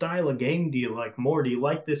type of style of game do you like more? Do you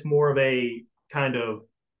like this more of a kind of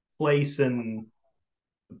place and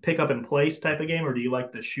pick up and place type of game, or do you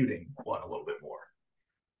like the shooting one a little bit more?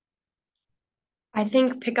 I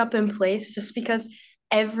think pick up and place just because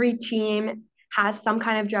every team has some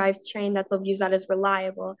kind of drivetrain that they'll use that is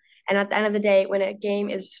reliable. And at the end of the day, when a game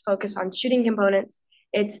is focused on shooting components,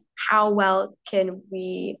 it's how long can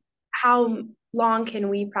we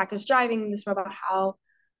practice driving this robot? How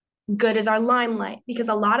good is our limelight? Because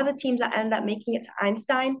a lot of the teams that end up making it to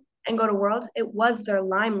Einstein and go to Worlds, it was their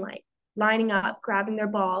limelight, lining up, grabbing their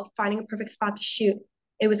ball, finding a perfect spot to shoot.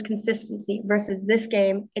 It was consistency versus this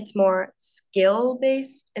game. It's more skill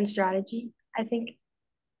based and strategy, I think.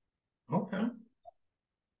 Okay.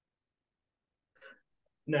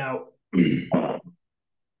 Now, and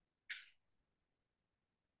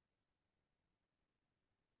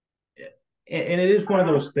it is one of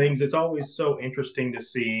those things. It's always so interesting to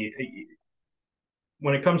see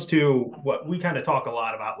when it comes to what we kind of talk a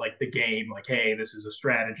lot about, like the game, like, hey, this is a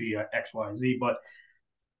strategy, X, Y, Z. But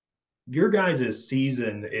your guys'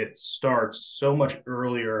 season, it starts so much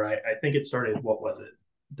earlier. I think it started, what was it?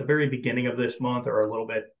 The very beginning of this month or a little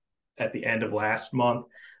bit at the end of last month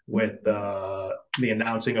with the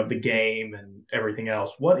announcing of the game and everything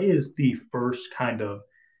else. What is the first kind of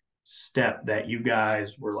step that you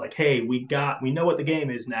guys were like, hey, we know what the game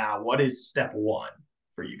is now. What is step one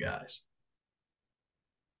for you guys?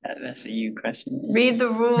 That's a you question. Read the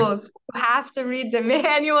rules. You have to read the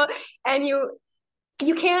manual, and you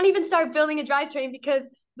can't even start building a drivetrain because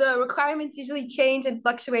the requirements usually change and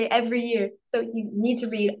fluctuate every year. So you need to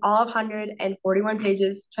read all 141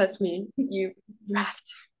 pages. Trust me, you have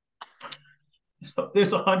to. So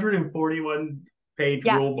there's a 141 page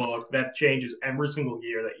rule book that changes every single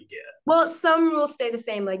year that you get. Well, some rules stay the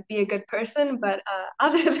same, like be a good person, but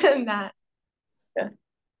other than that, yeah.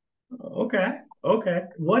 Okay.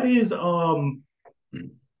 What is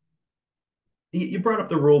you brought up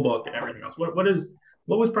the rule book and everything else. What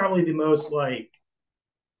was probably the most like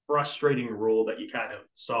frustrating rule that you kind of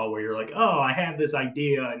saw where you're like, oh, I have this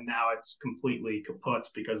idea and now it's completely kaput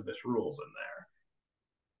because this rule's in there?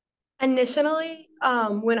 Initially,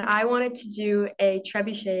 when I wanted to do a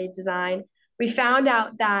trebuchet design, we found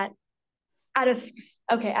out that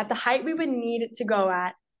at the height we would need it to go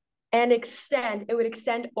at and it would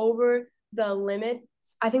extend over the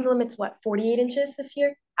limits. I think the limit's 48 inches this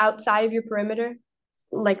year outside of your perimeter,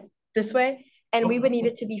 like this way. And we would need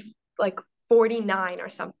it to be like 49 or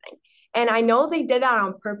something. And I know they did that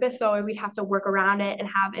on purpose, so we'd have to work around it and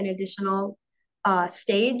have an additional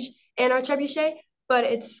stage in our trebuchet, but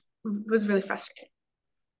it was really frustrating.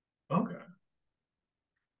 Okay.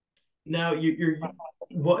 Now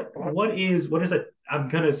what is a, I'm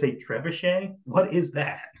gonna say trebuchet. What is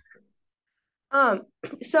that?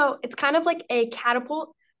 So it's kind of like a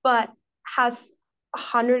catapult, but has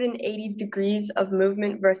 180 degrees of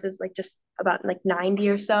movement versus like just about like 90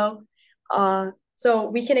 or so. So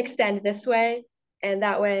we can extend this way and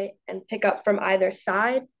that way and pick up from either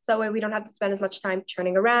side. So that way we don't have to spend as much time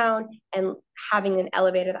turning around and having an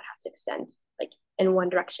elevator that has to extend like in one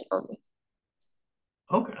direction only.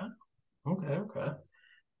 Okay.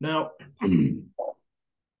 Now,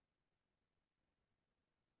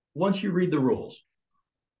 once you read the rules,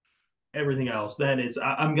 everything else, then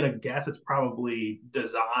I'm gonna guess it's probably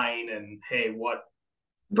design and hey,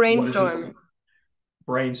 brainstorm.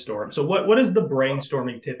 Brainstorm. So what does the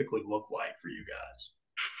brainstorming typically look like for you guys?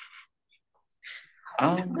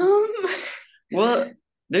 Well,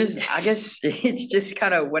 I guess it's just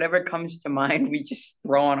kind of whatever comes to mind, we just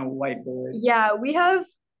throw on a whiteboard. Yeah, we have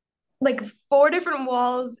like 4 different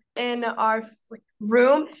walls in our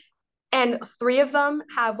room, and 3 of them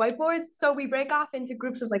have whiteboards. So we break off into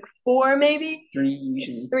groups of like 4, maybe 3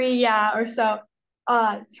 usually. 3, yeah, or so.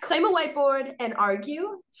 Claim a whiteboard and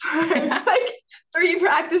argue for like 3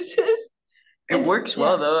 practices. It works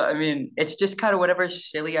well though. I mean, it's just kind of whatever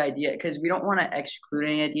silly idea, because we don't want to exclude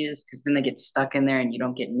any ideas because then they get stuck in there and you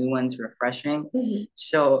don't get new ones refreshing. Mm-hmm.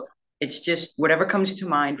 So it's just whatever comes to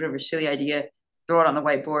mind, whatever silly idea, throw it on the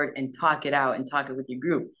whiteboard and talk it out and talk it with your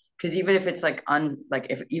group. Because even if it's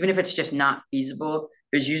even if it's just not feasible,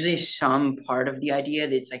 there's usually some part of the idea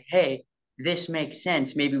that's like, hey, this makes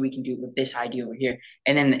sense. Maybe we can do it with this idea over here.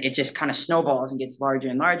 And then it just kind of snowballs and gets larger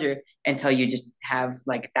and larger until you just have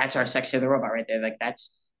like, that's our section of the robot right there. Like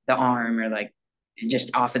that's the arm, or like just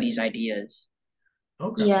off of these ideas.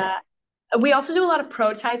 Okay. Yeah. We also do a lot of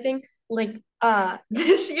prototyping. Like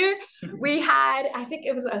this year we had, I think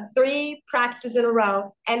it was 3 practices in a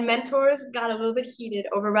row, and mentors got a little bit heated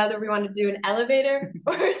over whether we wanted to do an elevator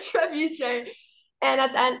or a trebuchet. And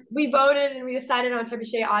at the end, we voted and we decided on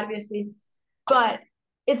trebuchet, obviously. But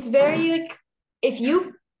it's very like,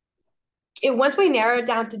 once we narrow it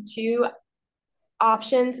down to 2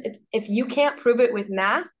 options, if you can't prove it with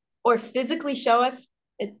math or physically show us,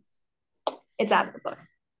 it's out of the book.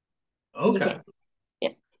 Okay. Yeah.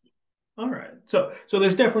 All right. So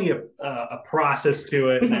there's definitely a process to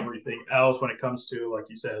it and everything else when it comes to, like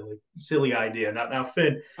you said, like silly idea. Now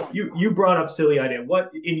Finn, you brought up silly idea.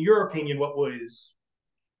 What, in your opinion, what was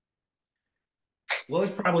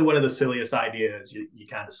probably one of the silliest ideas you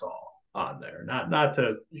kind of saw on there? Not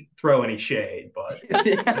to throw any shade, but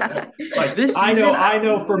like this season, I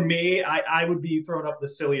know for me, I would be throwing up the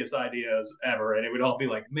silliest ideas ever, and it would all be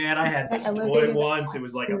like, man, I had this toy once. It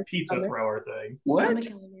was like a pizza thrower thing. What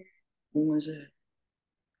was it?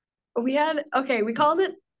 We called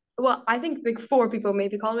it, well, I think like 4 people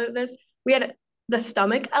maybe called it this. We had the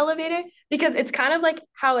stomach elevator, because it's kind of like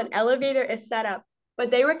how an elevator is set up,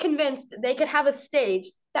 but they were convinced they could have a stage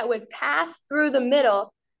that would pass through the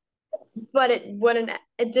middle, but it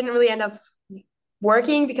didn't really end up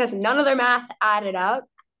working because none of their math added up,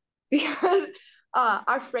 because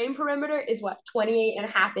our frame perimeter is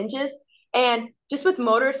 28.5 inches, and just with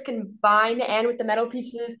motors combined and with the metal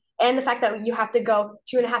pieces and the fact that you have to go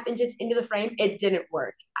 2.5 inches into the frame, it didn't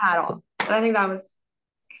work at all. And I think that was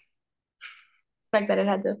like that it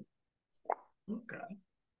had to. Okay.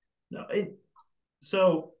 No,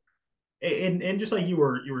 so, and just like you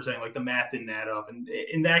were saying, like the math didn't add up,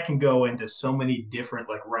 and that can go into so many different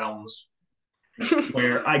like realms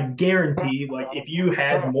where I guarantee, like if you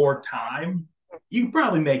had more time, you could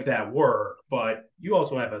probably make that work, but you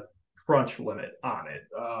also have a crunch limit on it.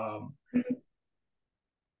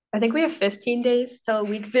 I think we have 15 days till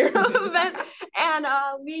week 0 event, and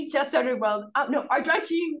we just started welding. No, our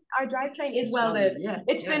drivetrain is welded. Yeah,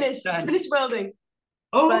 it's finished. It's finished welding.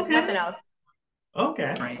 Oh, but okay. Nothing else.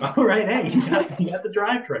 Okay. All right. Hey, you got the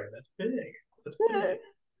drivetrain. That's big. That's big.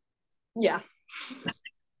 Yeah.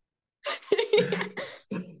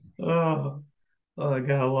 Oh,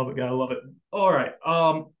 gotta love it. Gotta love it. All right.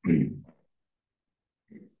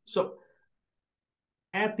 So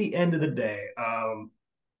at the end of the day,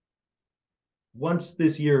 once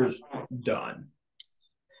this year's done,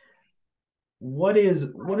 what is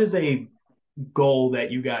a goal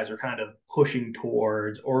that you guys are kind of pushing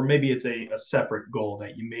towards, or maybe it's a separate goal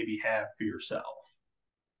that you maybe have for yourself?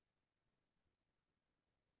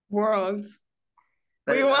 Worlds.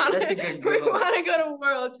 We want to go to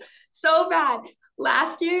Worlds so bad.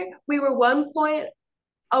 Last year, we were 1 point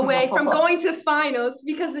away from going to finals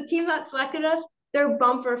because the team that selected us, their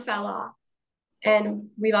bumper fell off, and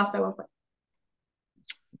we lost by 1 point.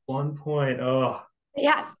 1 point. Oh.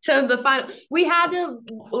 Yeah, to the final. We had to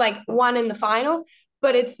like won in the finals,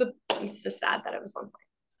 but it's just sad that it was 1 point.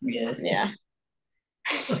 Yeah. Yeah.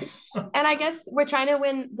 And I guess we're trying to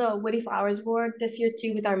win the Woody Flowers Award this year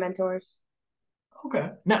too with our mentors. Okay.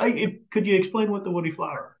 Now, could you explain what the Woody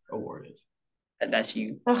Flower Award is? That's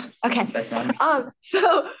you. Oh, okay. That's not me.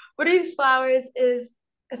 So Woody Flowers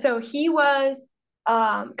he was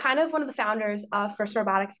kind of one of the founders of First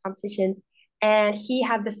Robotics Competition, and he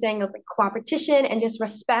had this saying of like cooperation and just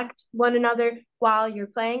respect one another while you're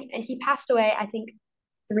playing. And he passed away, I think,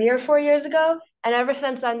 3 or 4 years ago. And ever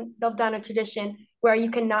since then, they've done a tradition where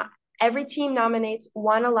every team nominates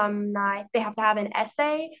one alumni. They have to have an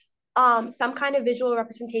essay, some kind of visual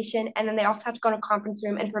representation, and then they also have to go to a conference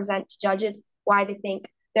room and present to judges why they think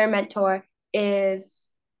their mentor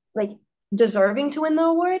is like deserving to win the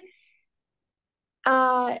award.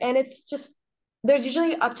 And it's just, there's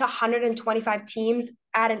usually up to 125 teams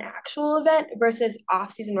at an actual event versus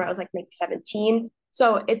off season where it was like maybe 17.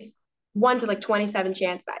 So it's 1 to like 27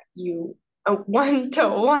 chance that 1 to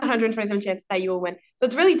 127 chance that you will win. So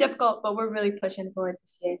it's really difficult, but we're really pushing forward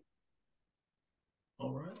this year.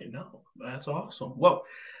 All right. No, that's awesome. Well,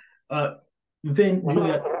 Vin,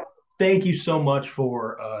 Juliet, thank you so much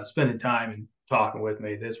for spending time and talking with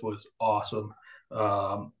me. This was awesome.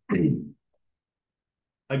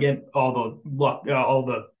 Again, all the luck,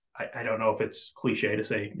 I don't know if it's cliche to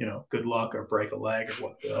say, good luck or break a leg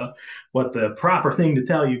or what the proper thing to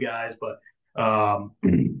tell you guys, but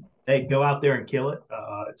hey, go out there and kill it.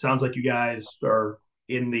 It sounds like you guys are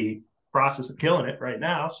in the process of killing it right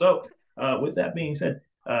now. So with that being said,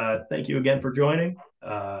 thank you again for joining.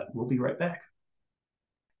 We'll be right back.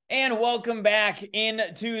 And welcome back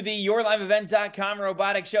into the YourLiveEvent.com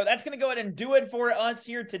Robotics Show. That's going to go ahead and do it for us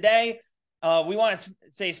here today. We want to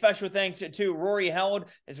say special thanks to Rory Held,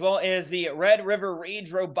 as well as the Red River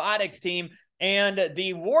Rage Robotics team and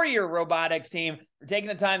the Warrior Robotics team for taking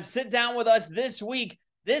the time to sit down with us this week.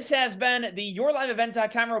 This has been the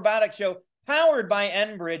YourLiveEvent.com Robotics Show, powered by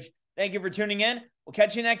Enbridge. Thank you for tuning in. We'll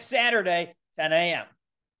catch you next Saturday, 10 a.m.